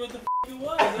idea what the f it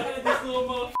was. I had this little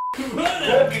motherfucker run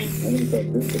at me.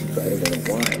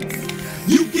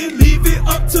 You can leave it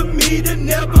up to me to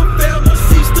never fail or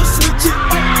cease to switch it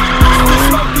up. Still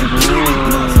smoking plenty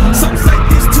plus. Some say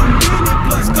this too many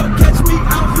plus. Come catch me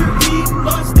out here eating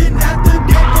lunch. Then after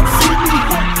that, come see me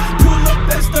home. Pull up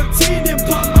S13 and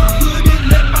pop my hood and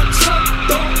let my truck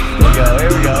go. Here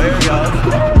we go, here we go, here we go.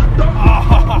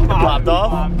 Popped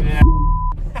off.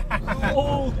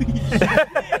 Holy shit.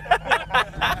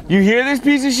 You hear this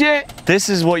piece of shit? This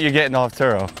is what you're getting off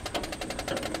Turo.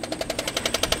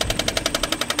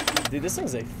 Dude, this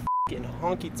thing's a f***ing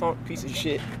honky-tonk piece of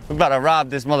shit. We're about to rob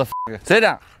this motherfucker. Sit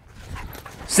down.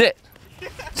 Sit.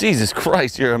 Jesus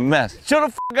Christ, you're a mess. Shut the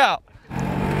f*** up.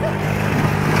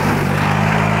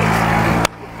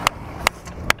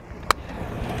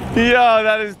 Yo,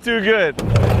 that is too good.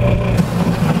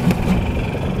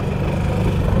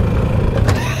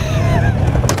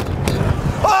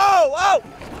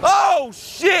 Oh,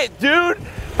 shit, dude.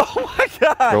 Oh my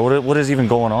God. Bro, what is even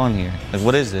going on here? Like,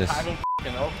 what is this? I don't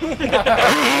f***ing know.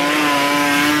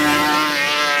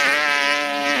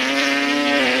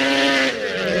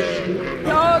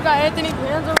 Yo, got Anthony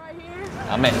Panza right here.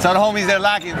 I mean, tell the homies they're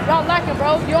lacking. Y'all lacking,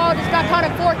 bro. You all just got caught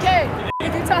at 4K.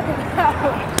 What you talking about?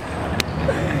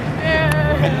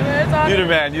 Yeah, it's all You the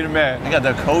man, you the man. I got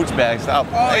the coach bag. Stop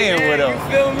playing with him. You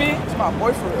feel me? It's my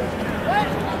boyfriend.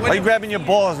 Why are you grabbing your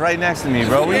balls right next to me,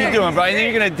 bro? What are you doing, bro? And then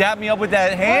you're gonna dap me up with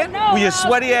that hand? With your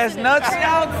sweaty ass nuts? Oh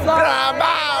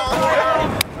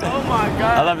my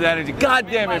God. I love the energy. God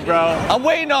damn it, bro. I'm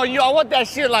waiting on you. I want that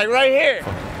shit like right here.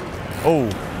 Oh.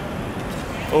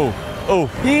 Oh. Oh.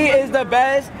 He is the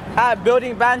best at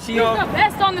building banshee. He's the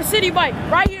best on the city bike,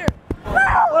 right here. What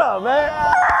up, man?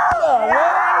 What up, man?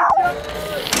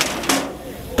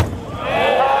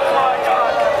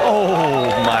 Oh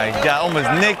my God,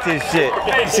 almost nicked his shit.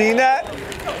 Seen that?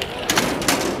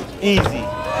 Easy.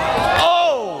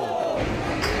 Oh!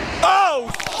 Oh,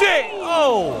 shit!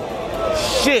 Oh,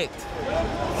 shit.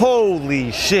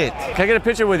 Holy shit. Can I get a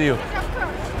picture with you?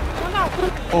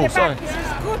 Oh, sorry.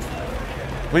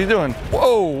 What are you doing?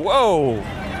 Whoa, whoa.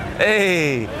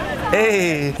 Hey,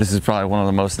 hey. This is probably one of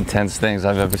the most intense things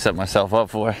I've ever set myself up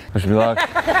for. Wish me luck.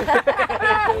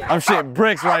 I'm shitting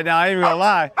bricks right now, I ain't even gonna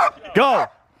lie. Go.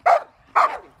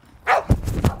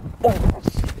 Oh,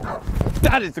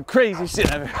 that is the craziest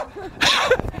shit I've ever.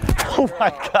 Oh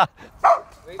my God.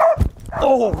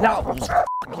 Oh, that was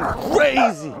fucking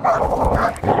crazy.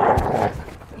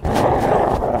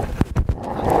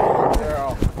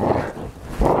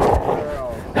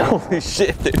 Holy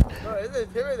shit, dude. Bro, it's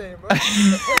intimidating, bro.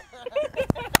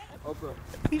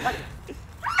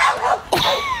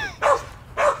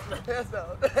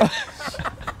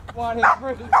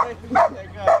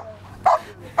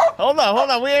 Hold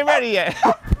on, we ain't ready yet.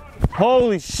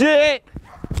 Holy shit.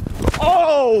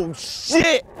 Oh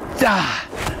shit. Ah.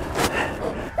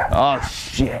 Oh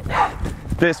shit.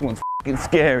 This one's fucking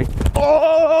scary.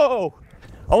 Oh!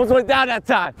 Almost went down that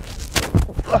time.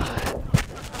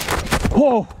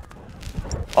 Whoa.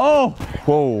 Oh.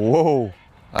 Whoa, whoa.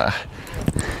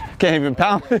 Can't even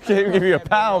pound. Can't even give you a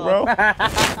pound, bro.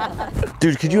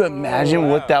 Dude, could you imagine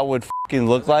what that would fucking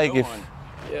look like if?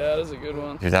 Yeah, that was a good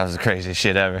one. Dude, that was the craziest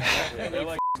shit ever.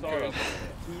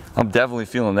 I'm definitely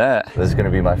feeling that. This is gonna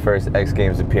be my first X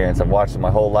Games appearance. I've watched it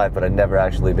my whole life, but I've never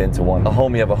actually been to one. A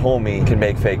homie of a homie can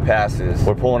make fake passes.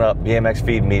 We're pulling up BMX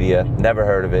Feed Media. Never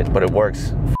heard of it, but it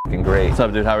works fucking great. What's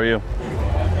up, dude? How are you?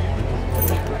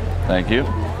 Thank you.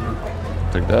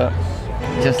 Took that.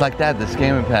 Just like that, the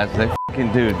scamming passes, they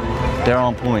fucking, dude, they're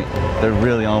on point. They're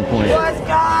really on point. Let's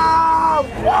go!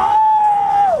 Woo!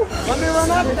 Let me run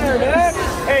up there, dude.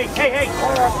 Hey.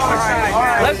 All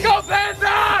right. Let's go,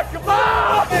 Panza! Come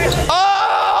on!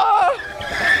 Oh!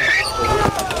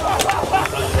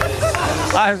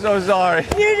 I'm so sorry.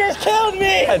 You just killed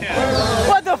me!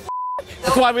 What the f?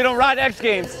 That's why we don't ride X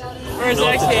Games. Where's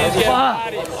X Games?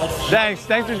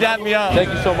 Thanks for dapping me up. Thank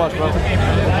you so much, bro.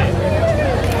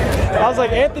 I was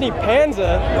like, Anthony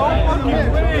Panza.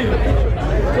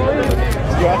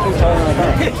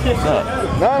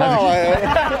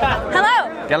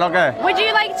 Hello. ¿Qué lo que? Would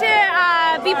you like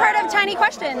to be part of Tiny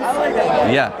Questions?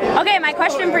 Yeah. Okay, my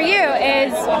question for you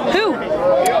is who?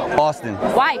 Austin.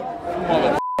 Why?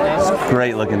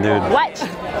 Great looking dude. What?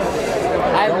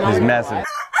 He's massive.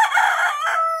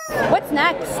 What's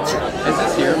next? Is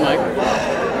this your mic?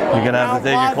 You're gonna have to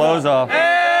take your clothes off.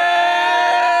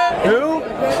 Who?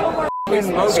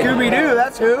 Scooby-Doo,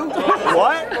 that's who.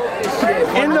 What?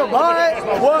 In the butt.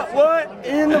 What?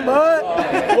 In the butt.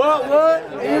 What?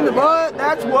 In the butt.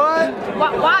 That's what.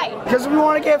 Why? Because we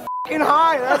want to get f***ing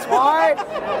high, that's why.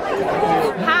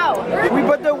 How? We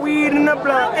put the weed in the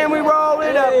blunt and we roll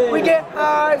it up. We get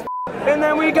high and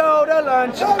then we go to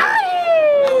lunch.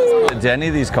 Did any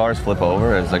of these cars flip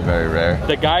over? It's like very rare.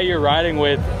 The guy you're riding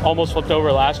with almost flipped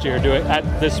over last year doing at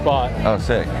this spot. Oh,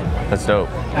 sick. That's dope.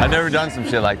 I've never done some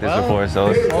shit like this before, so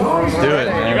let's do it,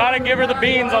 man. You gotta give her the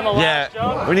beans on the last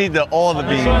jump. We need all the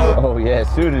beans. Oh yeah,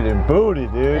 suited and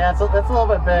booted, dude. Yeah, that's a little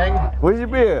bit big. Where's your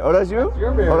beer? Oh, that's you? It's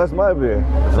your beer. Oh, that's my beer.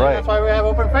 That's right. That's why we have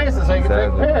open faces, so you can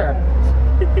drink beer.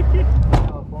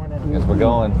 Guess we're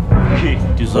going.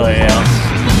 Desire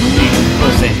eating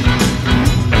pussy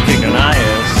and kicking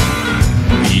ass.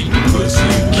 Eating pussy,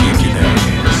 kicking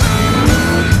ass.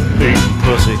 Eating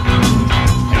pussy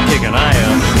and kicking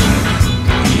ass.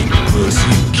 Eating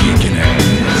pussy, kicking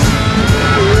ass.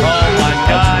 Oh my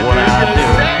God! That's what I do.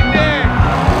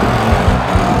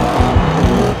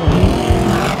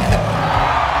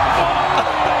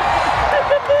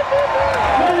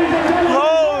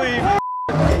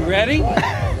 Holy! Ready?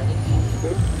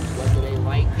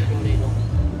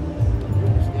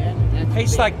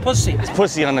 Tastes like pussy. It's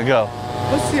pussy on the go.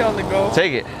 Pussy on the go.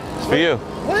 Take it. It's for you.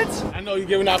 What? I know you're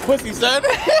giving out pussy, son.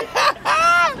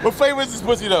 What flavor is this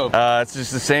pussy though? It's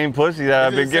just the same pussy that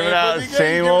I've been giving out.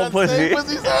 Same old pussy. Same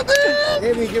pussy, son. He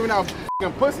ain't giving out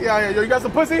f***ing pussy out here. Yo, you got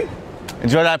some pussy?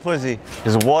 Enjoy that pussy.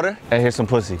 Here's water and here's some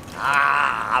pussy.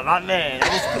 Ah, my man.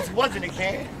 This wasn't a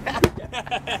can.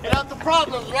 That's the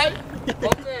problem, right?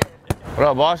 Okay. What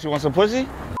up, boss? You want some pussy?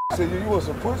 So you want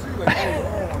some pussy? Like,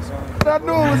 I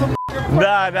knew it was a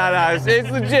Nah. It's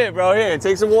legit, bro. Here,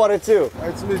 take some water too.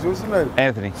 Nice to meet you. What's your name?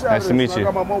 Anthony. Nice to meet I you.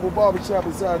 got my mobile barber shop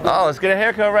inside there. Oh, let's get a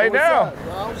haircut right now. I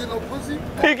don't get no pussy.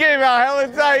 He came out hella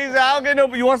tight. He said, I don't get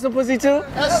no. You want some pussy too?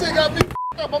 That shit got me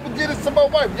up. I'm gonna get it to my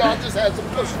wife. Y'all just had some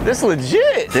pussy. This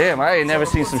legit. Damn, I ain't never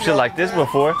seen some shit like this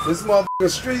before. This motherfucking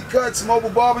street cuts, mobile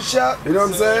barber shop. You know what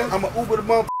I'm saying? I'm an Uber the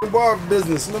motherfucking barber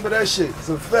business. Remember that shit? It's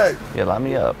a fact. Yeah, line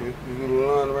me up. You do the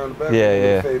line around the back?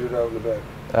 Yeah. Fade it out in the back.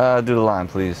 Do the line,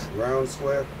 please. Round,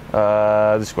 square?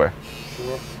 The square.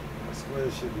 Sure.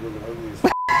 Square shit be looking ugly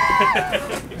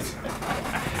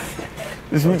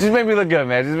as Just make me look good,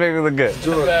 man. Just make me look good.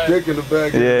 George, dick in the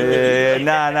back. Yeah.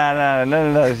 Nah. None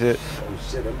of that shit. Oh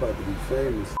shit, I'm about to be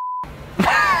famous.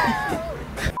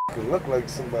 Can look like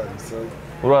somebody, son.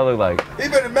 What do I look like? He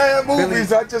been in mad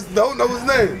movies, I just don't know his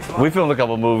name. We filmed a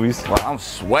couple movies. Wow, I'm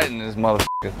sweating this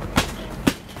motherfucker.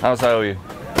 How much I owe you?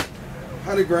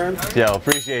 100 grand. Yo,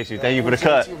 appreciate you. Thank you for the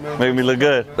cut. Making me look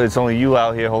good. It's only you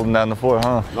out here holding down the fort,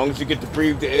 huh? As long as you get to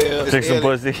breathe the air. Drink some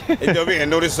pussy. I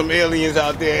know there's some aliens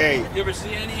out there, hey. You ever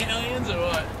see any aliens or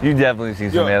what? You definitely seen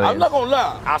some aliens. I'm not gonna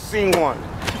lie. I seen one.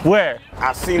 Where?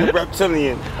 I seen a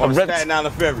reptilian on the Staten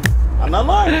Island ferry. I'm not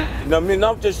lying. You know what I mean?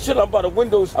 I'm just chilling by the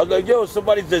windows. I was like, yo,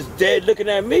 somebody's just dead looking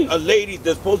at me. A lady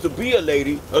that's supposed to be a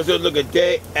lady was just looking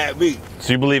dead at me.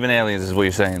 So you believe in aliens is what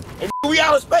you're saying? And we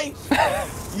out of space.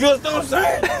 You understand what I'm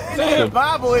saying? The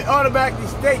Bible, it automatically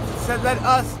states, it said let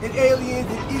us and aliens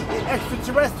and eat and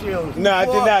extraterrestrials. No, I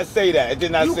did not say that. It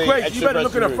did not say crazy. You better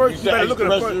look at the first. You better look at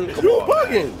the first. You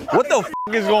bugging. What the f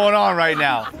is going on right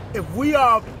now? If we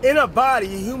are in a body,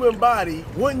 a human body,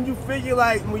 wouldn't you figure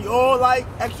like we all like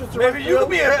extraterrestrials? Maybe you could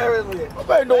be an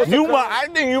alien. You might. I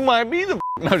think you might be the.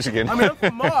 No, I'm just kidding. I mean, I'm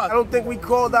from Mars. I don't think we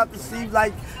called out to see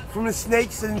like from the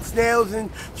snakes and snails and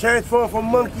transform from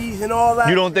monkeys and all that.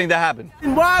 You don't think that happened?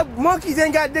 And why monkeys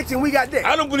ain't got dicks and we got dicks?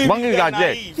 I don't believe monkeys got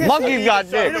dick. Monkeys got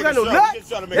dick. They don't got no nuts.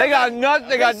 They got nuts.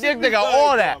 They got dick. They got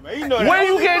all that. Where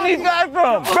you getting these guys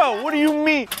from, bro? What do you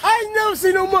mean? I ain't never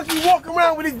seen no monkey walk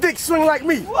around with his dick swing like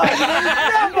me.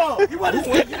 Never.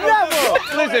 Never.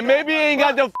 Listen, maybe he ain't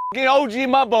got the fucking OG in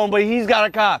my bone, but he's got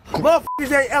a cock.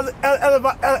 Motherfuckers ain't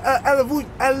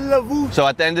elevu. So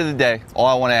at the end of the day, all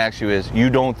I want to ask you is, you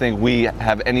don't think we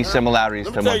have any similarities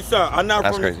to Let me tell you something. I'm not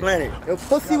from this planet. If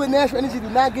pussy with natural energy do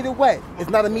not get it wet, it's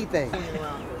not a me thing.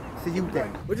 It's a you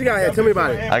thing. What you got here? Tell me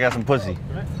about it. I got some pussy.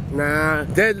 Nah,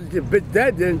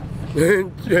 that then.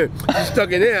 She's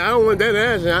stuck in there. I don't want that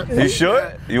ass. You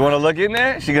sure? You want to look in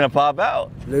there? She gonna pop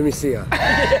out. Let me see her.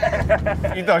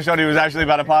 You thought Shorty was actually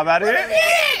about to pop out of here?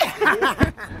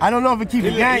 I don't know if it keeps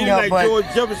the gang up, but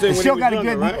the show got a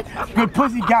good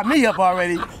pussy. Got me up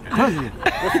already. Pussy.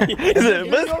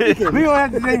 We gonna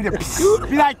have to name the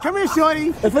be like, come here, Shorty.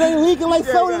 If it ain't leaking like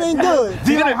soda, it ain't good.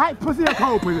 Do you like hot pussy or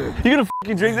cold pussy? You gonna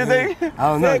fucking drink the thing? I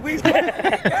don't know. You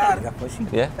got pussy?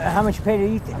 Yeah. How much you pay to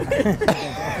eat it?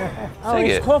 Oh, Take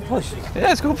it's it. called pussy.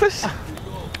 Yeah, it's cool pussy.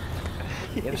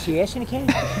 You ever see ass in a can?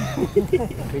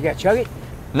 You gotta chug it?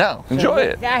 No, enjoy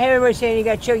it. I hear everybody saying you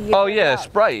gotta chug it. Oh yeah,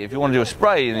 Sprite. If you want to do a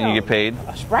Sprite, then you get paid.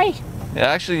 A Sprite? Yeah,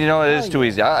 actually, you know, it is too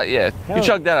easy. Yeah, you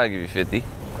chug that, I'll give you 50.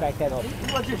 Crack that off.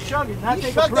 You want to chug it, not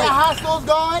take a break. That hot sauce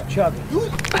going? Chug it.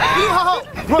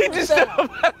 He just stood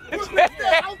up at his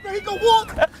He can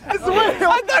walk. It's the way. I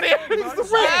thought he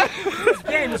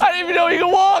I didn't even know he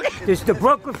could walk. This is the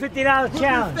Brooklyn $50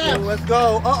 challenge. Let's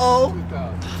go.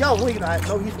 Yo, he's not.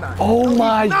 No, he's not. Oh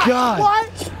my God.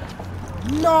 What?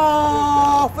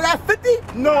 No. For that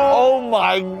 50? No. Oh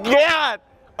my God.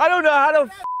 I don't know how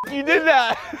the f you did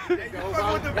that.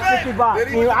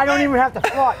 $50. I don't even have to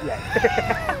fart yet.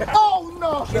 Oh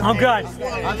no. Oh God.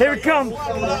 Here it comes.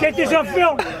 Get this on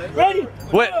film. Ready?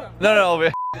 Wait. No,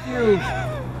 over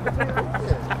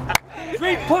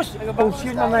Sweet pussy. Oh,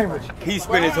 excuse my language. He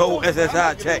spent his whole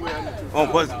SSI check on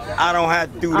pussy. I don't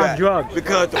have to do that. Drugs.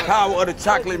 Because the power of the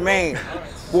chocolate man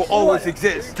will always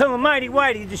exist. Tell him Mighty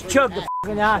Whitey, just chug the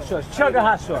f***ing hot sauce. Chug the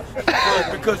hot sauce.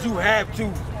 Because you have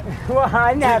to Well,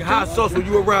 I drink hot sauce when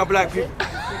you around black people.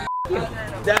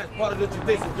 That's part of the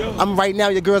tradition, yo. I'm right now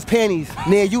your girl's panties.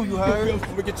 Near you, you heard? I'm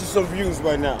gonna get you some views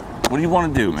right now. What do you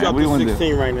want to do, man? Drop What do you want to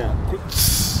 16 do? right now.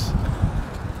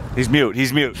 He's mute.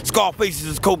 He's mute. Scarfaces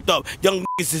is coped up. Young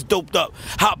niggas is doped up.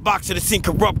 Hot box of the scene,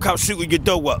 corrupt cop shooting your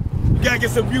dough up. You gotta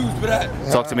get some views for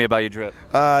that. Talk to me about your drip.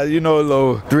 You know, a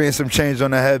little 3 and some change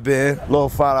on the headband, little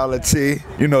 $5 tee.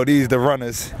 You know, these the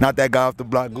runners, not that guy off the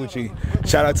block, Gucci.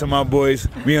 Shout out to my boys,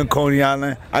 me and Coney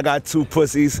Island. I got 2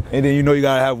 pussies, and then you know you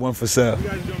gotta have 1 for sale.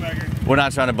 We're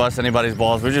not trying to bust anybody's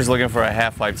balls. We're just looking for a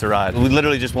half pipe to ride. We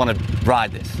literally just want to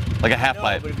ride this, like a half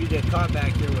pipe. But if you get caught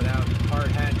back here without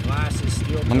hard hat, glasses,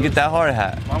 steel. I'm gonna get that hard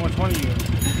hat. How much money you?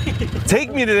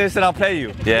 Take me to this and I'll pay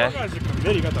you. Yeah. You guys are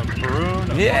committed. You got the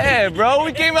broom. Yeah, bro.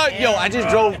 We came out. Yo, I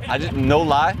just no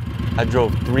lie. I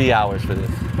drove 3 hours for this.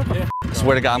 I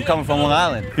swear to God, I'm coming from Long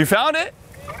Island. You found it?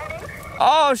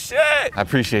 Oh shit. I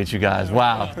appreciate you guys.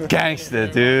 Wow.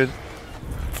 Gangsta, dude.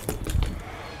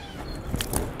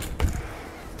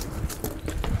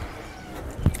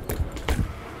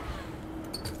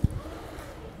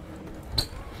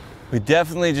 We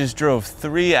definitely just drove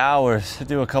 3 hours to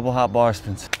do a couple hot bar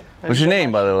spins. What's your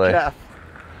name, by the way? Jeff.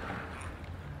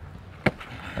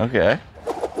 Okay.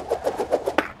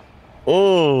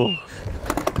 Oh.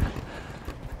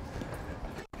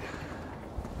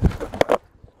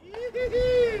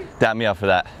 Dap me up for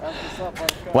that.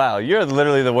 Wow, you're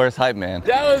literally the worst hype man.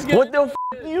 That was good. What the f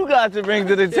you got to bring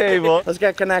to the table? Let's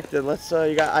get connected. Let's,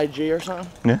 you got IG or something?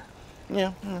 Yeah.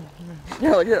 Yeah.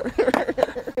 Yeah, like, yeah.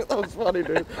 That was funny,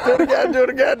 dude. Do it again, do it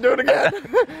again, do it again.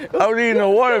 I was eating a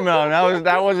watermelon.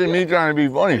 That wasn't me trying to be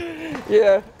funny.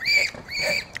 Yeah.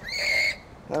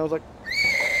 I was like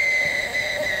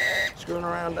screwing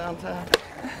around downtown.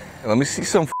 Let me see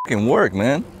some fucking work,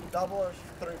 man. Double or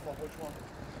triple? Which one?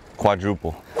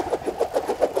 Quadruple.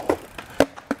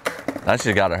 That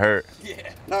shit gotta hurt.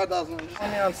 Yeah. No, it doesn't. Just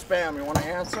let me on spam. You want to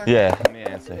answer? Yeah, let me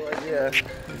answer. Yeah.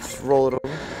 Just roll it over.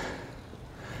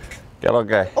 Get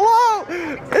okay. Hello!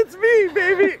 It's me,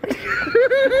 baby!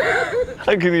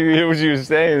 I couldn't even hear what you were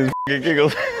saying. This fucking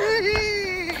giggles. He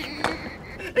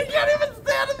can't even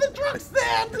stand in the truck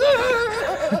stand!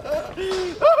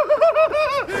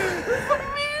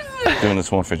 Doing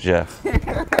this one for Jeff.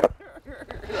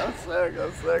 I'm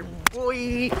sick,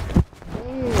 boy.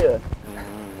 Yeah.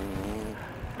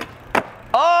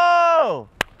 Oh!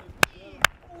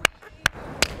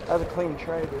 That was a clean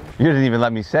tray, dude. You didn't even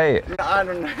let me say it. No, I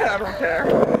don't care.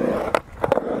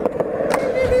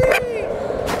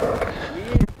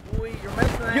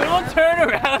 You don't turn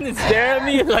around and stare at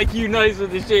me like you nice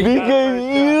with the shit. Because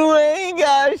you ain't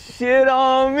got shit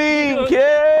on me,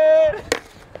 kid.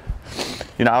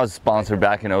 You know, I was sponsored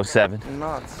back in 07. You're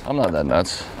nuts. I'm not that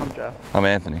nuts. I'm Jeff. I'm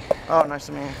Anthony. Oh, nice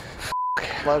to meet you.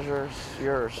 Pleasure's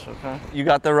yours, okay? You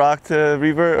got the rock to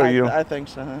revert, or you? I think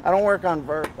so. I don't work on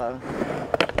vert, though.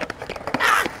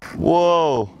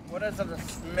 Whoa. What is it, a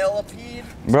millipede?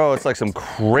 Bro, it's like some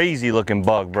crazy looking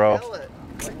bug, bro. Kill it.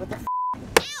 Like, what the f?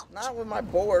 Not with my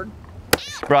board.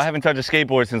 Bro, I haven't touched a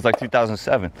skateboard since like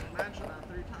 2007. Mention that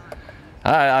 3 times.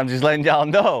 Alright, I'm just letting y'all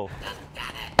know.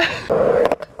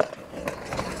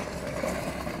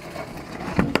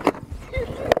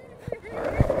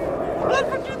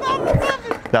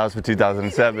 That was for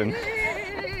 2007.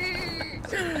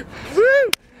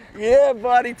 Woo! Yeah,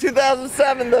 buddy,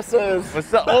 2007 this is.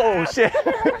 What's up? Oh, shit.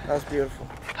 That's beautiful.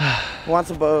 Want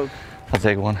some Vogue? I'll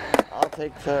take one. I'll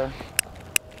take 2.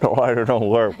 The lighter don't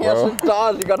work, bro. Yes, it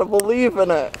does. You gotta believe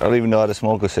in it. I don't even know how to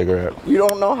smoke a cigarette. You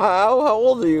don't know how? How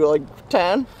old are you? Like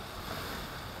 10?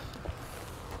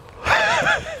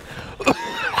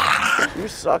 You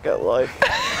suck at life.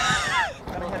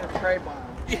 Gotta hit a tray bomb.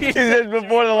 He said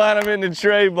before the line I'm in the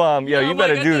tray bomb. Yo, you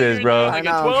better do this, bro. Like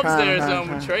a 12 stairs or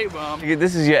something with tray bomb.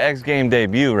 This is your X game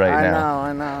debut right now.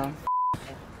 I know.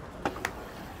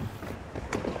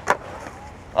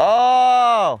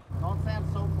 Oh! Don't stand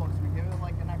so close to me. Give it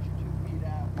like an extra 2 feet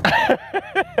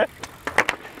out.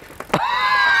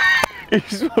 You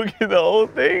smoking the whole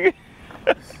thing?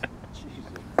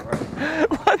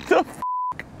 What the f?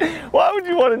 Why would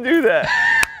you want to do that?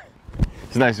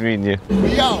 It's nice meeting you.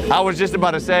 I was just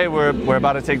about to say we're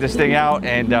about to take this thing out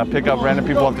and pick up random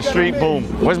people off the street. Boom.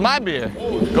 Where's my beer?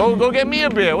 Go get me a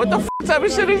beer. What the f type of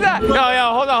shit is that? Yo,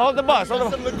 hold on, hold the bus.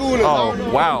 Hold on. Oh,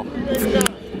 wow.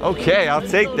 Okay, I'll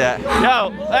take that.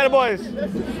 Yo, later, boys.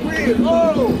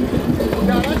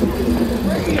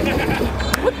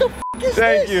 What the f is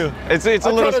Thank you. It's a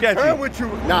little sketchy. With you.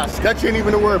 Nah, sketchy ain't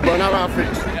even a word, bro. Not around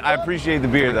fix. I appreciate the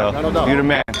beer though. No doubt. You're the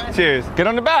man. Cheers. Get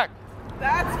on the back.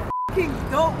 That's f***ing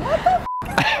dope. What the f***?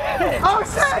 Oh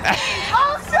shit!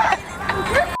 Oh shit!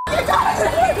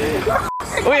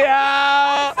 We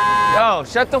out. Yo,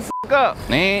 shut the f up.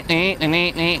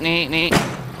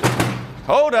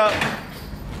 Hold up.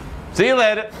 See you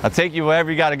later. I'll take you wherever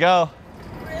you gotta go.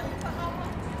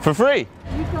 For free.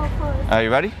 You go first. Are you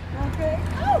ready? Okay.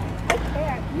 Oh, I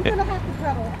can't. You're gonna have to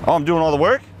pedal. Oh, I'm doing all the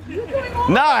work? You're doing all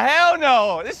Nah, hell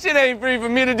no. This shit ain't free for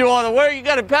me to do all the work. You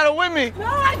gotta pedal with me. No,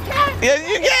 I can't. Yes,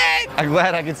 you can. I'm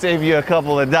glad I could save you a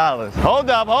couple of dollars. Hold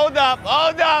up, hold up,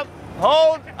 hold up,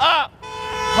 hold up,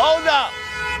 hold up.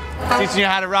 Teaching you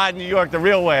how to ride in New York the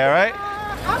real way, all right?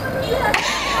 I'm gonna be like,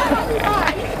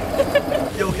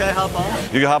 You okay? Hop on?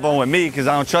 You can hop on with me because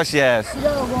I don't trust your ass. you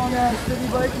got a wrong ass city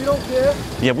bike. You don't care.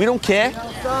 Yeah, we don't care.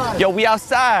 Outside. Yo, we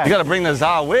outside. You gotta bring the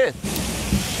Za with.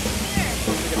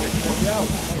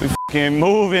 We fucking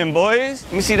moving, boys.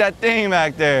 Let me see that thing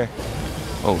back there.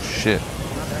 Oh, shit.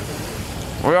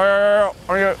 On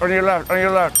your left, on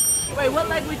your left. Wait, what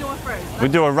leg we doing first? We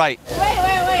do it right.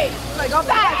 Wait. Like, go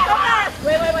back. Go back.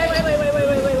 Wait.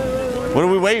 What are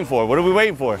we waiting for? What are we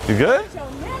waiting for? You good?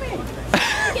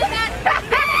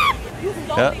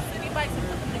 Yeah.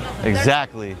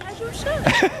 Exactly.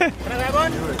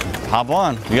 Hop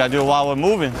on. You gotta do it while we're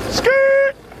moving.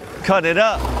 Skirt. Cut it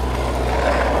up.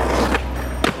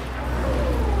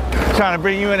 Trying to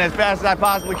bring you in as fast as I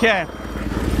possibly can.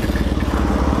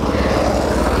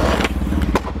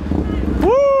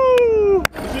 Woo!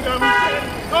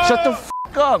 Shut the f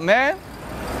up, man.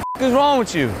 What is wrong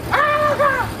with you?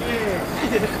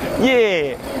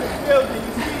 Yeah.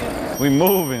 We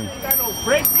moving. Got no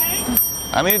break, man.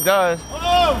 I mean, it does.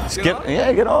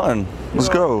 Get on. Let's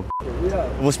go.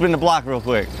 We'll spin the block real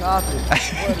quick.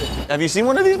 Have you seen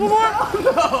one of these before?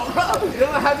 No, bro. You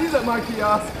don't have these at my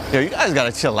kiosk. Yo, you guys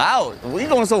gotta chill out. What are you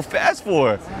going so fast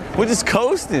for? We're just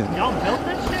coasting. Y'all built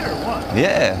this shit or what?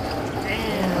 Yeah.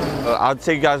 Damn. I'll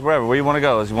take you guys wherever. Where you want to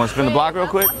go? You want to spin the block real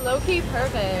quick? Low-key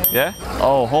perfect. Yeah?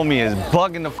 Oh, homie is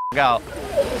bugging the f out.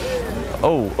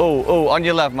 Oh, on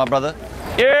your left, my brother.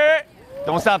 Yeah.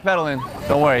 Don't stop pedaling.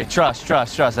 Don't worry. Trust.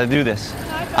 I do this.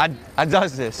 I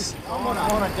does this. I'm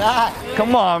gonna die.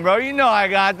 Come on, bro. You know I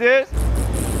got this.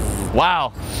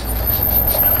 Wow.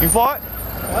 You fought?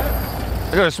 What? I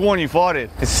could have sworn you fought it.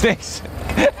 It stinks.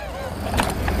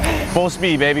 Full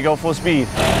speed, baby. Go full speed.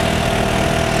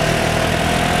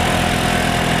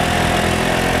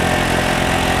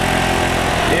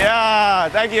 Yeah,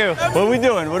 thank you. What are we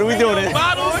doing?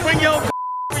 Bottles, bring your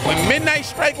when midnight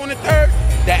strike on the 3rd,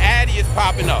 the Addy is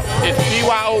popping up. It's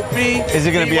BYOB. Is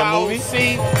it gonna be a movie? Is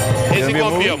it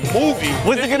gonna be a movie?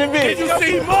 What's it gonna be? Did you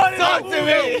see? Talk to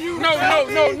me.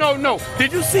 No.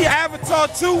 Did you see Avatar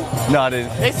 2? No, I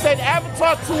didn't. They said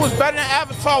Avatar 2 was better than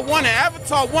Avatar 1, and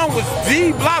Avatar 1 was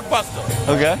the blockbuster.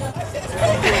 Okay.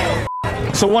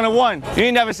 So 101. You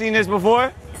ain't never seen this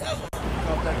before?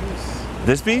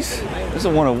 This piece? This is a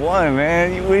 101,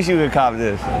 man. You wish you could cop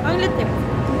this.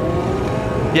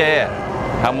 Yeah.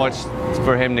 How much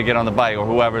for him to get on the bike or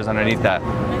whoever's underneath that?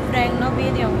 My friend, no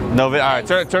video. No video. All right,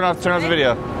 turn off the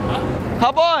video.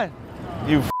 Hop on.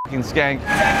 You fucking skank.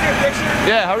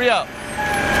 Yeah, hurry up.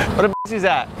 Where the bitch is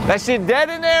at? That shit dead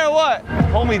in there or what?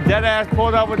 Homie dead ass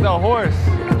pulled up with the horse.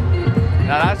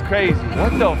 Now that's crazy.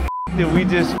 What the f did we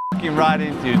just fucking ride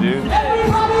into, dude?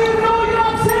 Everybody know what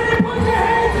I'm saying? Put your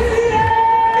hands in the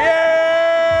air!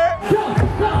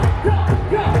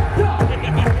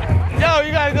 Yo,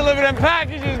 you gotta deliver them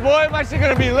packages, boy. My shit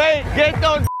gonna be late. Get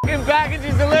those fucking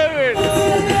packages delivered.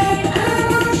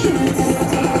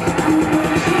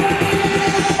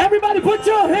 Everybody put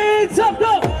your hands up,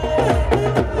 though!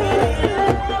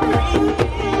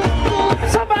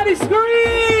 Somebody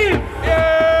scream!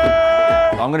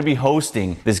 I'm gonna be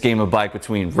hosting this game of bike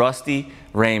between Rusty,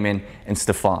 Raymond, and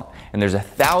Stefan. And there's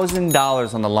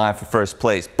 $1,000 on the line for first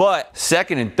place. But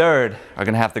second and third are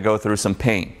gonna have to go through some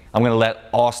pain. I'm gonna let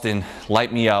Austin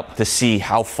light me up to see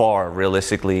how far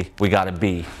realistically we gotta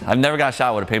be. I've never got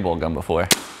shot with a paintball gun before.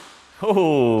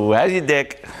 Oh, how's your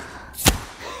dick?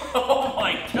 Oh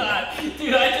my god.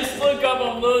 Dude, I just look up,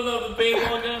 I'm loading up the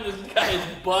paintball gun, this guy's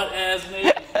butt ass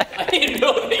naked. I didn't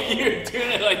know that you were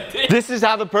doing it like this. This is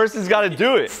how the person's gotta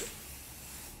do it.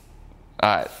 All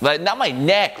right, like, not my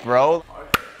neck, bro.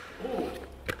 Ooh.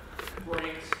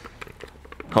 Brakes.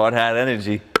 Hard hat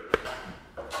energy.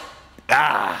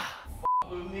 Ah.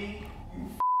 With me,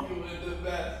 you with the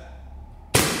best.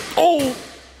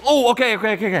 Oh,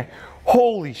 okay.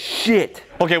 Holy shit.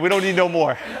 Okay, we don't need no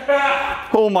more.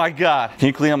 Oh my God. Can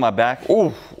you clean up my back?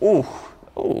 Ooh.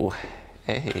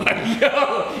 Hey.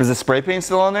 Yo. Is the spray paint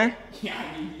still on there?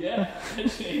 Yeah, that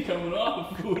shit ain't coming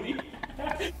off, booty.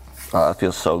 Oh, that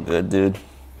feels so good, dude.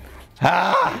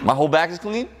 Ah, my whole back is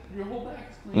clean? Your whole back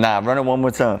is clean. Nah, run it one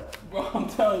more time. Bro, I'm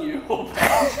telling you, your whole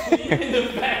back is clean. And the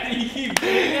fact that you keep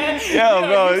doing that. Yo,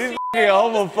 bro, these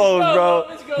homophobes, bro.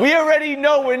 We already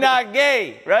know we're not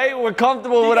gay, right? We're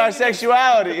comfortable with our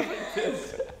sexuality.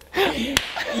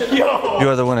 Yo. You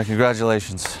are the winner.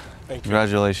 Congratulations. Thank you.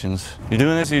 Congratulations. You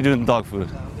doing this or you doing dog food?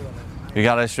 You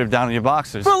gotta strip down to your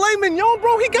boxers. Filet mignon,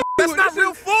 bro. He got that's not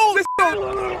real food.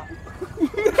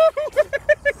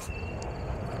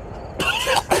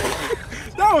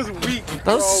 That was weak.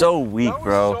 That was so weak,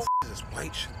 bro. This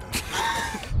white shit, though.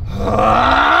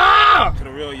 To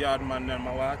the real yard man on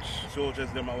my watch. Soldiers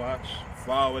on my watch.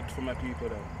 Forward for my people,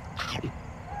 though.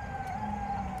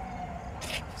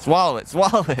 Swallow it,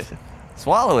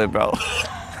 bro.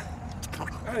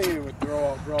 I didn't even throw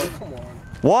up, bro. Come on.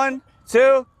 1,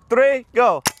 2, 3,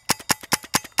 go.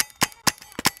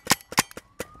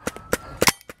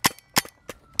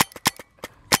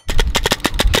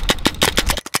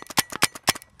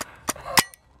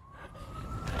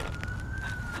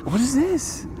 What is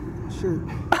this? Sure.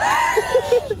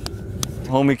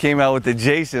 Homie came out with the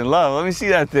Jason Love. Let me see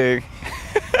that thing.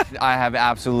 I have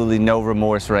absolutely no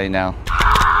remorse right now.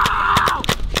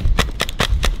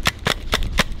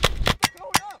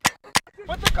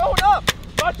 Put the code up!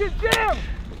 Watch his jam!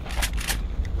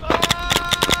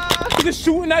 He's just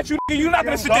shooting at you. You're not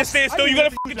gonna sit there stand still. You're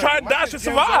gonna fucking try and dash and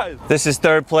survive. This is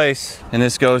third place, and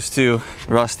this goes to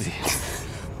Rusty.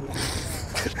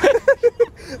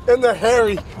 And they're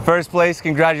hairy. First place,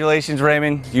 congratulations,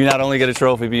 Raymond. You not only get a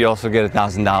trophy, but you also get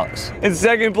 $1,000. In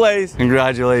second place,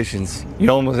 congratulations. You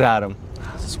almost had him.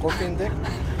 Scorpion dick?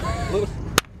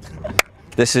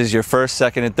 This is your first,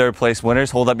 second, and third place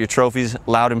winners. Hold up your trophies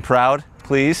loud and proud,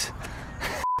 please.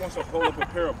 Wants to hold up a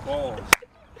pair of balls.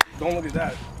 Don't look at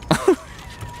that.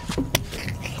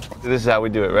 This is how we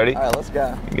do it. Ready? All right, let's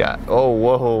go. You got, oh,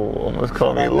 whoa, almost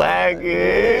called me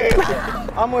lagging.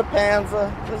 I'm with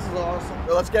Panza. This is awesome.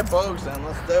 Yo, let's get Bogues then.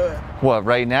 Let's do it. What,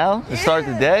 right now? To start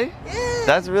the day? Yeah.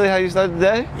 That's really how you start the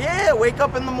day? Yeah, wake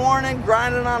up in the morning,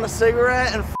 grinding on a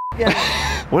cigarette, and f***ing...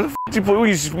 What the f*** you put?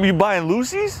 You buying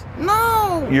Lucy's?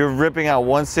 No. You're ripping out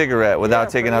one cigarette without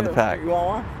taking out the pack. You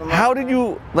want one? How did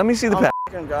you, let me see the pack.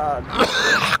 Oh, God.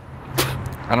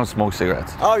 I don't smoke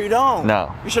cigarettes. Oh, you don't?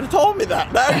 No. You should have told me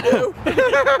that. Now you do.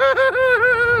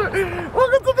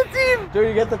 Welcome to the team. Dude,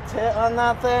 you get the tit on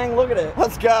that thing? Look at it.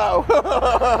 Let's go.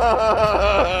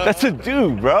 That's a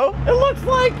dude, bro. It looks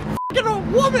like f***ing a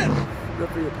woman. Good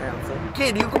for your pants.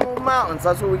 Kid, you can move mountains.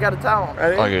 That's what we got to tell them.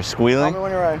 Ready? Oh, you're squealing? Tell me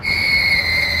when you're ready.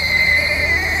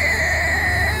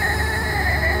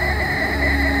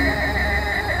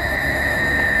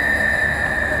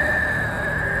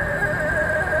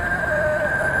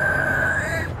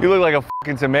 You look like a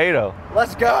fucking tomato.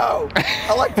 Let's go.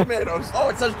 I like tomatoes. Oh,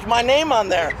 it says my name on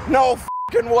there. No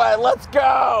fucking way. Let's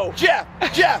go. Jeff.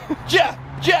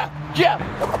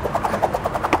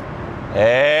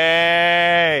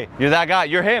 Hey, you're that guy.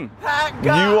 You're him. That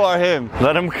guy. You are him.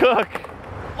 Let him cook.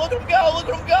 Look at him go. Look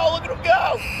at him go. Look at him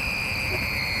go.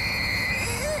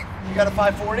 You got a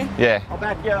 540? Yeah. I'll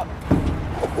back you up.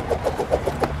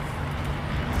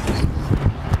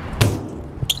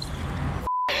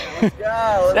 Let's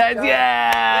go. Let's go.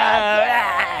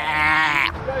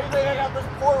 You think I got this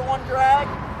 4-1 drag?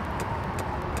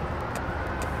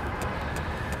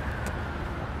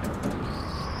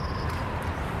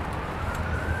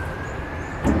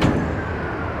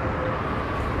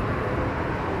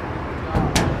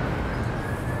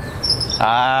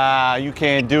 Ah, you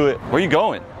can't do it. Where you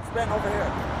going? Spin over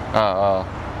here.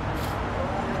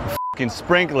 Fucking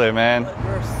sprinkler, man.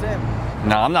 You're a simp.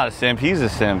 No, I'm not a simp. He's a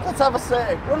simp. Let's have a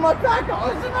seg. Where'd my pack go?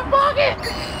 It's in my pocket.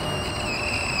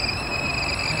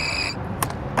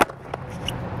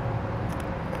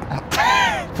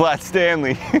 Flat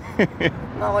Stanley.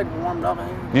 Not like warmed up,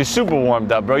 man. You're super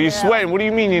warmed up, bro. You're sweating. What do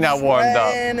you mean you're not warmed up?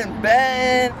 Sweating and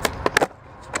bent.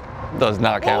 Does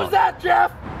not count. What was that,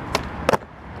 Jeff?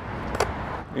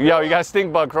 Yo, you got a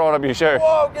stink bug crawling up your shirt.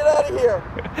 Whoa, get out of here.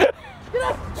 Get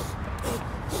out.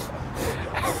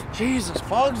 Jesus,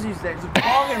 bugs these days are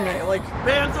bugging me. Like,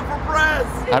 Panza for press.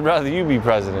 I'd rather you be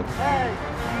president. Hey,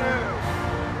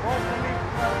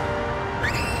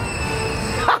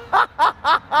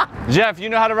 Jeff, you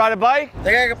know how to ride a bike?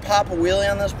 Think I could pop a wheelie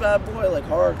on this bad boy, like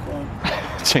hardcore.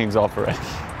 Chain's off already.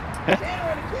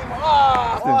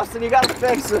 Oh, Austin, you gotta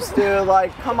fix this, dude.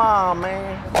 Like, come on,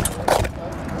 man.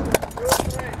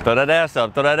 Throw that ass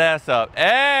up, throw that ass up.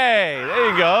 Hey,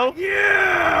 there you go.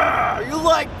 Yeah, you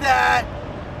like that?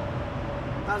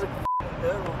 That was a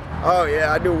good one. Oh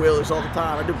yeah, I do wheelies all the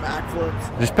time. I do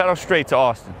backflips. Just pedal straight to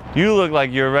Austin. You look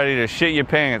like you're ready to shit your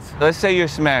pants. Let's say you're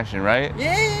smashing, right?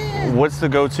 Yeah. What's the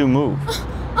go-to move?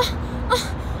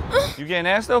 You getting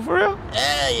ass though, for real?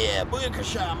 Yeah, booyaka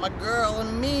shot, my girl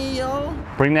and me, yo.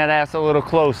 Bring that ass a little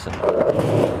closer.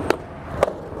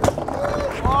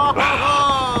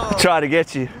 Oh. Try to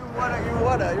get you. You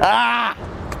wanna. Ah!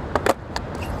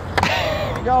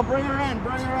 Yo, bring her in,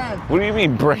 bring her in. What do you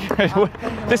mean, bring her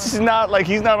in? This is not like,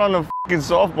 he's not on the fucking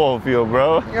softball field,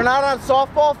 bro. You're not on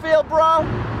softball field, bro?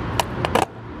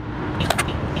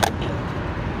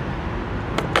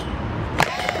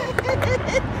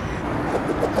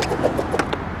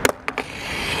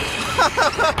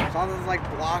 Something's like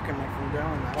blocking me from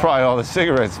doing that. Probably all the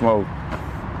cigarette smoke.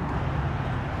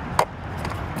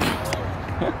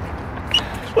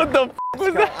 What the f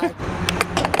was that?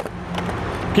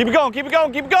 Keep it going, keep it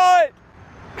going, keep it going!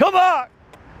 Come on!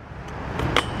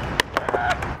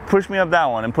 Push me up that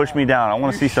one and push me down. I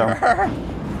want to see something.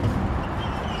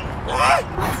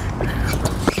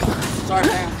 Sorry,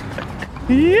 man.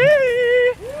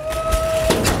 Yeah.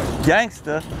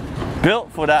 Gangster.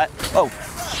 Built for that. Oh,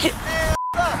 shit.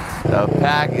 The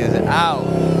pack is out.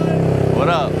 What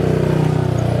up?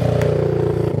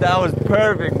 That was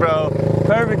perfect, bro.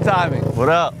 Perfect timing. What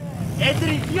up?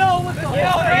 Anthony, yo, what's up? Yo,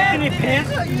 Anthony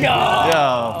Panza.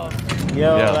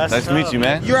 Yo, nice to meet you,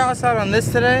 man. You're outside on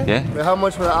this today? Yeah. But how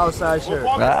much for the outside shirt?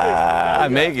 I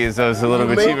make it, so it's a little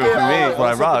bit cheaper for me. It's what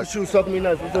I rock. Shoes, something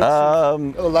nice. A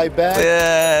light bag?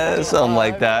 Yeah, something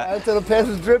like that. Until the pants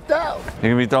is dripped out. You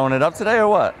gonna be throwing it up today or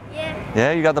what? Yeah.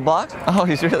 Yeah, you got the blocks? Oh,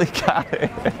 he's really got it.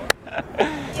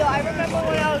 Yo, I remember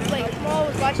when I was like small, I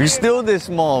was watching You're still this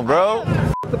small, bro.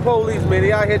 The police, man.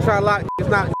 They out here trying to lock. It's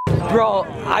not. Bro,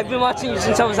 I've been watching you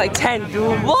since I was like 10,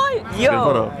 dude. What?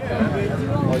 Yo.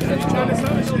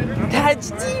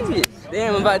 That's devious.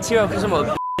 Damn, I'm about to tear up because I'm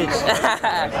a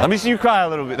bitch. Let me see you cry a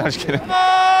little bit. No, I'm just kidding.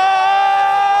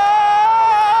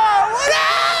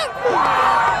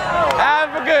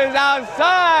 Africa is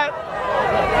outside.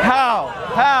 How?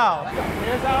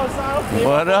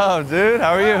 What up, dude?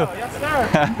 How are you? Yes,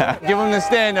 sir. Give him the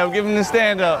stand up. Give him the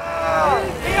stand up.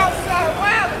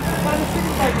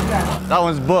 That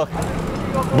one's booked.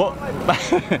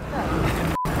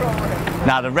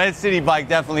 Nah, the Red City bike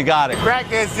definitely got it.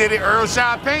 Crackhead City, Earl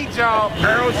Shop paint job.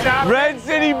 Earl Shop. Red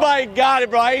City bike got it,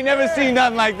 bro. I ain't never seen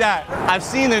nothing like that. I've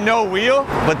seen the no wheel,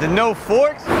 but the no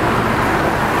forks.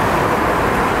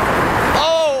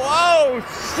 Oh,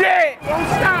 shit! Don't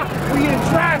stop. We in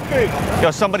traffic.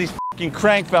 Yo, somebody's fucking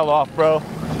crank fell off, bro.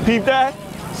 Peep that?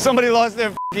 Somebody lost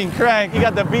their fucking crank. He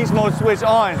got the beast mode switch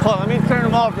on. Hold on, let me turn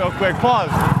him off real quick.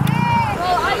 Pause.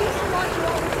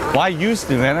 Why used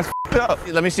to, man? That's f***ed up.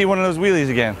 Let me see one of those wheelies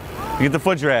again. You get the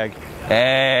foot drag.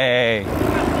 Hey.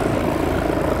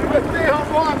 Let's go.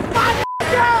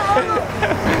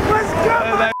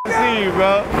 Nice to see you,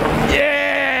 bro.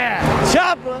 Yeah!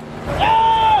 Chopper!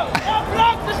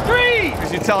 Block the street!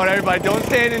 You're telling everybody, don't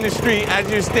stand in the street as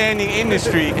you're standing in the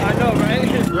street. I know, right?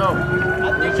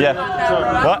 Yeah.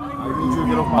 What?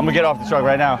 I'm gonna get off the truck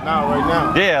right now. Right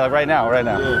now? Yeah, like right now.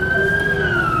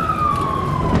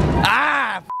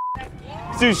 Ah!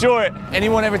 It's too short.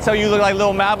 Anyone ever tell you look like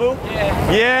Lil Mabu?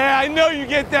 Yeah. Yeah, I know you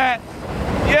get that.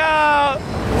 Yeah.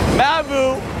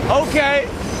 Mabu. Okay.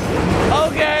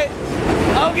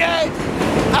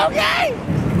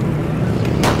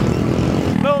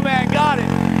 Little man got it.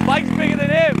 Bike's bigger than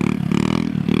him.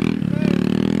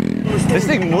 This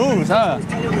thing moves, huh?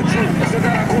 What's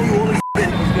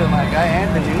good, my guy?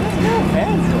 Anthony.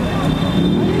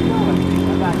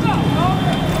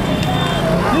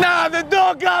 Nah, the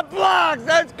dog got blocks.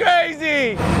 That's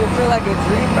crazy. I feel like a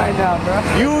dream right now, bro.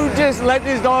 You just let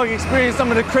this dog experience some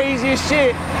of the craziest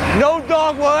shit no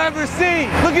dog will ever see.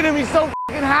 Look at him, he's so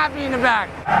fucking happy in the back.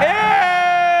 Yeah!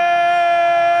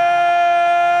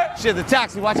 Shit, the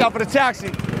taxi, watch out for the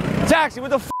taxi. Taxi, what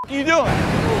the fuck are you doing?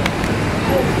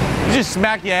 You just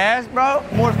smack your ass, bro?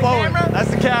 More forward. That's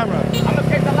the camera. I'm gonna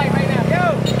break the light right now.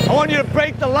 Yo! I want you to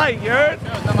break the light, you heard?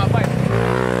 Yo, it's on my bike.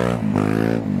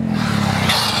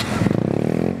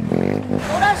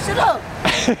 Throw that shit up!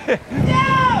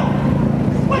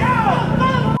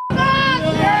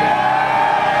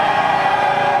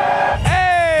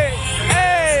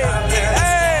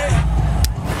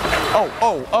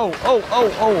 Oh.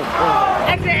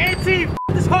 Exit 18,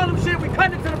 this Harlem shit, we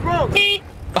cut into the Bronx. Hit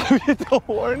the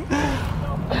horn.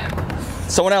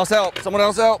 Someone else help.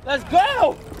 Let's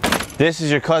go! This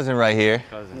is your cousin right here.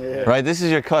 Right, this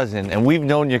is your cousin, and we've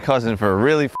known your cousin for a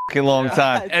really fucking long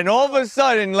time. And all of a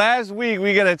sudden, last week,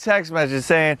 we got a text message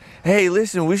saying, hey,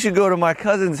 listen, we should go to my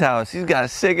cousin's house. He's got a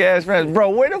sick-ass friend.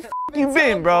 Bro, where the f you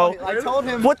been, bro? I told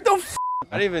him. What the f?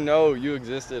 I didn't even know you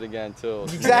existed again till.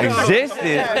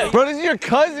 Existed? Bro, this is your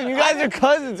cousin. You guys are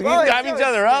cousins. You dap each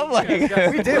other up. Like. We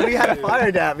did. We had a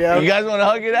fire dap, yo. You guys want to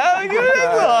hug it out? Give it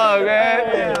a hug,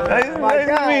 man.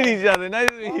 Nice to meet each other.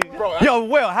 Yo,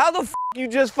 Will, how the f you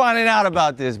just finding out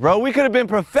about this, bro? We could have been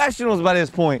professionals by this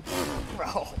point.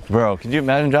 Bro, could you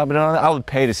imagine dropping it on that? I would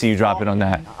pay to see you drop it on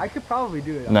that. I could probably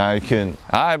do it. Nah, you couldn't.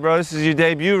 All right, bro, this is your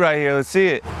debut right here. Let's see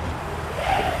it.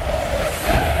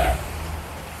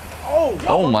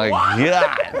 Oh my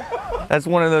God. That's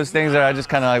one of those things that I just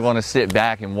kind of like want to sit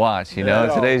back and watch, you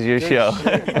know? Today's your show.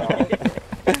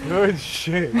 Good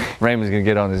shit. Raymond's gonna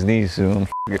get on his knees soon.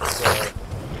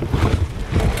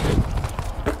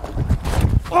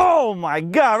 Oh my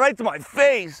God, right to my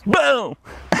face. Boom.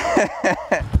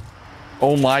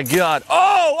 Oh my God.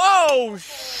 Oh,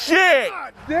 shit.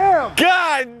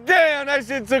 God damn, that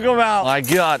shit took him out. My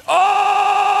God. Oh,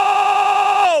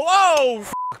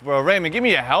 bro, Raymond, give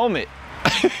me a helmet.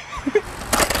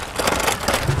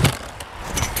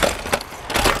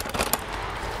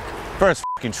 First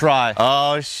fucking try.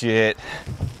 Oh shit.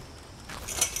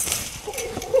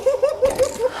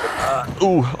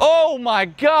 Ooh. Oh my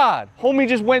God. Homie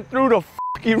just went through the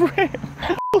fucking rim.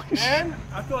 Man,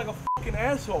 I feel like a fucking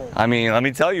asshole. I mean, let me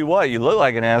tell you what, you look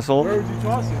like an asshole. Where would you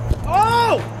toss it?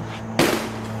 Oh!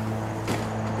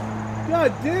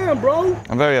 God damn, bro.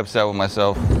 I'm very upset with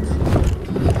myself.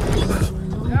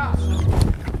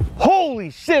 Holy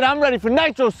shit, I'm ready for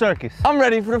Nitro Circus. I'm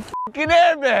ready for the fucking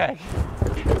airbag.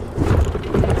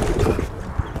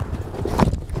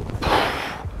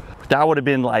 That would have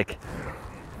been like,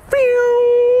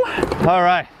 all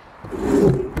right.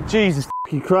 Jesus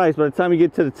Christ, by the time you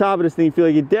get to the top of this thing, you feel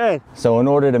like you're dead. So in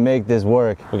order to make this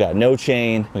work, we got no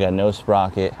chain, we got no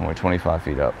sprocket, and we're 25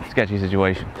 feet up. Sketchy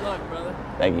situation. Good luck, brother.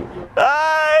 Thank you.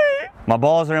 Hey! My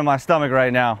balls are in my stomach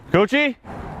right now. Gucci?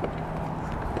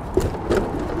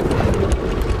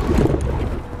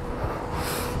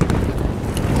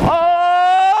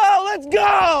 Oh, let's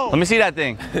go! Let me see that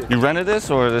thing. You rented this,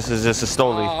 or this is just a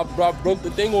Stoli? I broke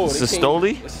the thing off. This is a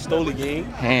Stoli? It's a Stoli game.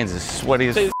 Hands is sweaty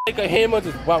as Take a hammer,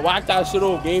 just whack that shit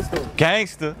off, gangster.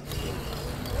 Gangster.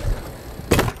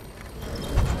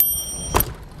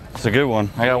 It's a good one.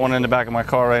 I got one in the back of my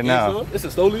car right now. It's a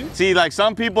Stoli. See, like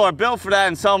some people are built for that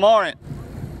and some aren't.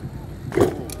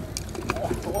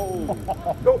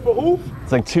 Go for who?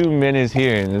 It's like 2 minutes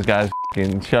here and this guy's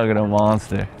fucking chugging a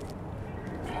monster.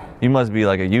 You must be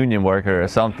like a union worker or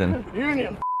something.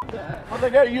 Union. But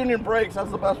they got union breaks, that's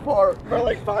the best part. They're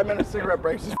like 5-minute cigarette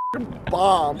breaks. It's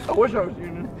bombs. I wish I was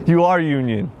union. You are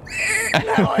union.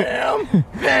 Now I am.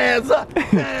 Panza.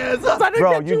 Panza.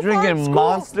 Bro, you drinking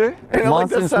Monster?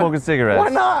 Monster and smoking cigarettes. Why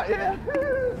not? Yeah.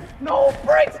 No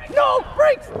brakes. No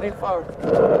brakes. Lean forward.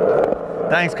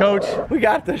 Thanks, coach. We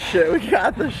got this shit. We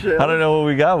got this shit. I don't know what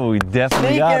we got, but we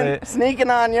definitely got it. Sneaking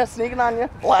on you.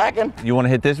 Blacking. You want to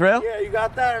hit this rail? Yeah, you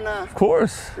got that or not? Of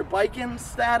course. Your biking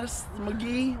status,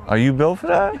 McGee? Are you built for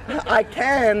that? I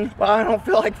can, but I don't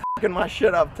feel like fucking my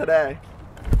shit up today.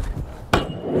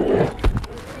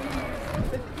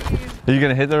 Are you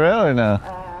gonna hit the rail or no?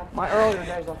 My earlier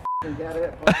days, I'll fucking get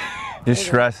it. But you're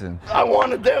stressing. I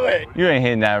want to do it. You ain't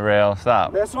hitting that rail.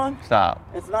 Stop. This one? Stop.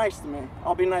 It's nice to me.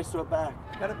 I'll be nice to it back.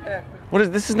 Got it back. What is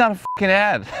this? Is not a fucking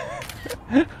ad.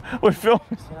 We're filming.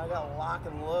 See, I got lock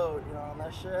and load, you know, on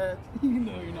that shit. You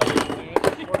know you're not gonna do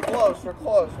it. We're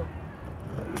close.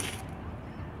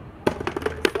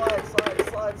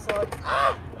 Slide.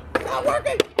 Ah! Not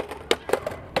working!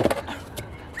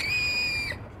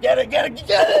 Get it!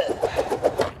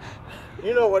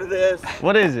 You know what it is.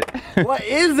 What is it? What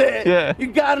is it? Yeah. You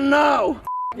gotta know.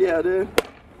 Yeah, dude.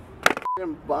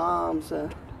 F***ing bombs.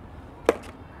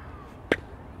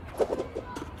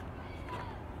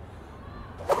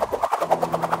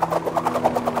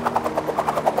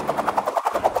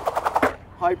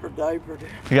 Hyper diaper, dude.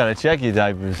 You gotta check your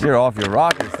diapers. You're off your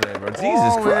rockers today, bro.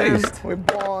 Jesus Christ. We're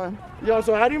balling. Yo,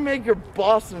 so how do you make your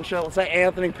bus and shit? Let's say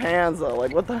Anthony Panza.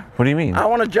 Like, what the? What do you mean? I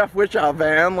want a Jeff Witchout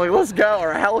van. Like, let's go.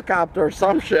 Or a helicopter or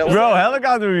some shit. Bro,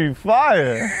 helicopter would be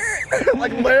fire.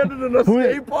 Like, landed in a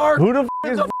skate park. Who the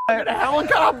f is a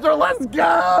helicopter? Let's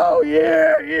go.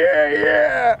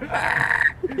 Yeah.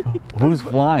 Who's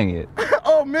flying it?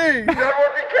 Oh, me. Everyone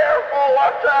be careful.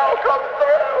 Watch out. Come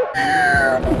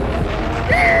through.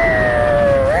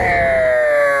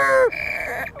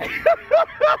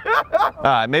 All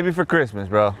right, maybe for Christmas,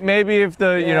 bro. Maybe if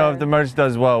the if the merch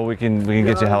does well, we can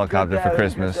get you a helicopter for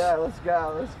Christmas. Let's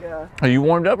go. Are you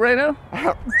warmed up right now?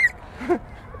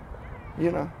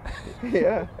 You know,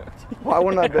 yeah. Why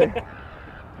wouldn't I be?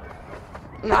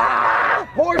 Nah,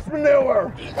 horse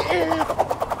manure.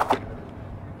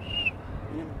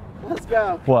 Let's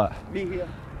go. What? Be here.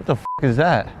 What the f is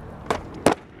that?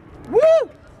 Woo!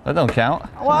 That don't count.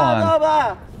 Come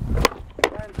on.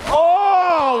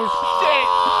 Oh shit!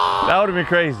 That would have been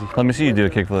crazy. Let me see you do a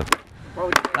kickflip.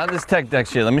 Not this tech deck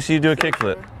shit. Let me see you do a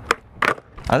kickflip.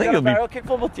 I think you'll be. Viral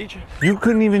kickflip will teach you. You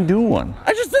couldn't even do one.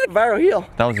 I just did a viral heel.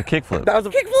 That was a kickflip. That was a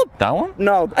kickflip. That one?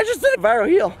 No, I just did a viral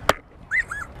heel.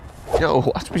 Yo,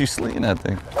 watch me slinging that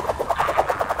thing.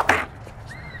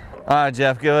 All right,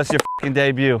 Jeff, give us your fucking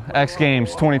debut. X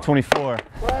Games 2024.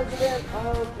 President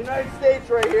of the United States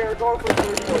right here. Going for the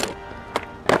heel.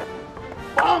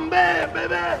 Bombay,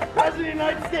 baby! President of the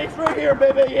United States right here,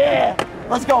 baby, yeah!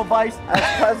 Let's go, Vice. As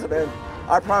president,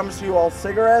 I promise you all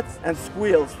cigarettes and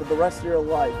squeals for the rest of your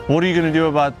life. What are you gonna do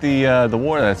about the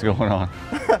war that's going on?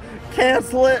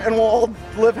 Cancel it and we'll all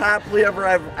live happily ever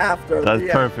after.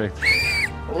 That's perfect.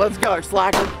 Let's go,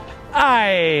 slacker.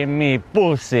 Ay, me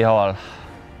pussy hole.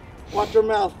 Watch your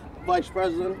mouth, Vice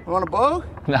President. You want a bow?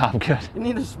 No, I'm good. You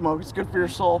need to smoke, it's good for your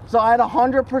soul. So I had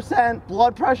 100%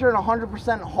 blood pressure and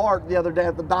 100% heart the other day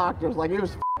at the doctor's. Like, it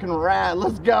was fucking rad.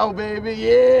 Let's go, baby,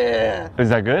 yeah! Is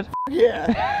that good?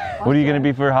 Yeah. What are you gonna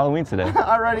be for Halloween today?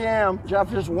 I already am.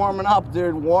 Jeff just warming up,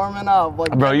 dude, warming up.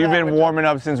 Like, bro, you've been warming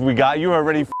up since we got, you were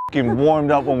already fucking warmed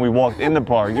up when we walked in the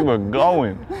park. You were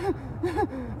going.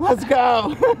 Let's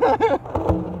go.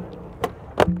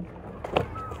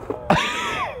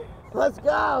 Let's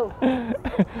go.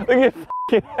 Look at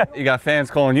you got fans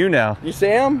calling you now. You see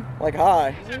him? Like,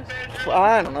 hi.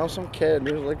 I don't know, some kid.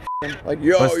 He was like,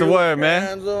 yo, what's the word,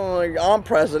 man? Like, I'm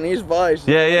president, he's vice.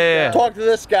 Yeah. Talk to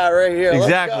this guy right here.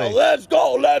 Exactly. Let's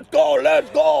go.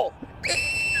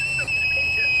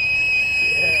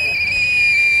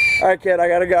 All right, kid, I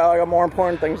gotta go. I got more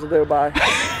important things to do. Bye.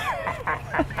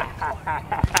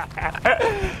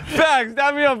 Facts,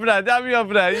 dab me up for that, dab me up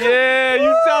for that. Yeah,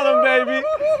 you tell him, baby.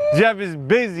 Jeff is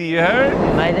busy, you heard?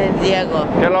 My name's Diego.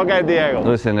 Que lo que, Diego?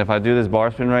 Listen, if I do this bar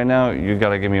spin right now, you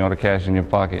gotta give me all the cash in your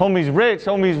pocket. Homie's rich,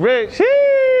 homie's rich.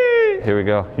 Sheesh. Here we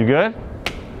go. You good?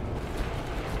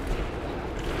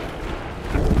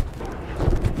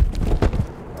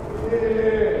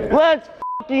 Let's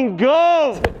fucking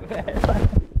go!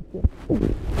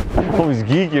 Homie's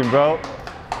geeking, bro.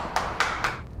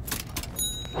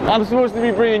 I'm supposed to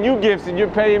be bringing you gifts and you're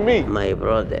paying me. My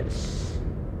brothers.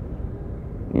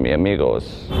 Mi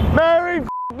amigos. Merry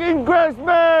fucking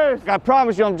Christmas! I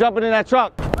promise you I'm jumping in that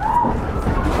truck.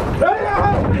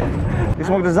 You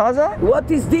smoke the Zaza?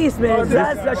 What is this, man?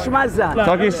 Zaza Schmaza.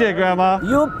 Talk your shit, Grandma.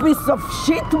 You piece of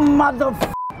shit,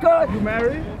 motherfucker. You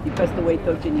married? He passed away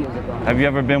 13 years ago. Have you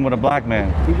ever been with a black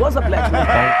man? He was a black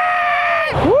man.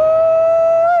 Woo!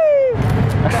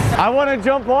 I want to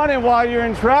jump on it while you're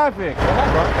in traffic.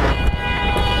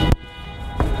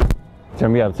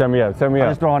 Turn me up, turn me up, turn me up.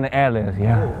 Let's throw on the airlift,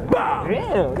 yeah.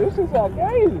 Damn, this is so crazy.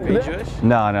 Are you Jewish?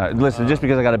 No, no. Listen, just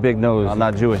because I got a big nose, I'm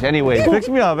not Jewish. Anyway, fix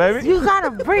me up, baby. You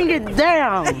gotta bring it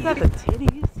down. It's not the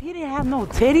titties. He didn't have no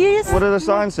titties. What did the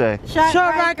sign say? Short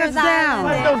Rikers down.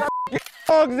 Let the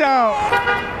dogs down.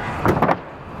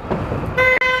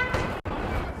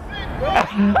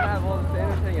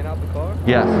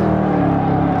 Yes.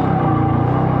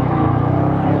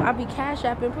 I'll be cash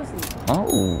apping pussy. Oh.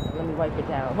 Let me wipe it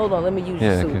down. Hold on, let me use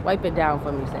your suit. Okay. Wipe it down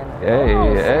for me, Santa. Hey,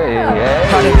 hey, hey.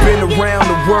 I done been around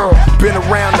the world, been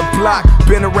around the block,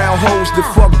 been around hoes that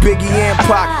fuck Biggie and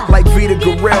Pac, like Vita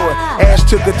Guerrera. Ash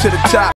took her to the top.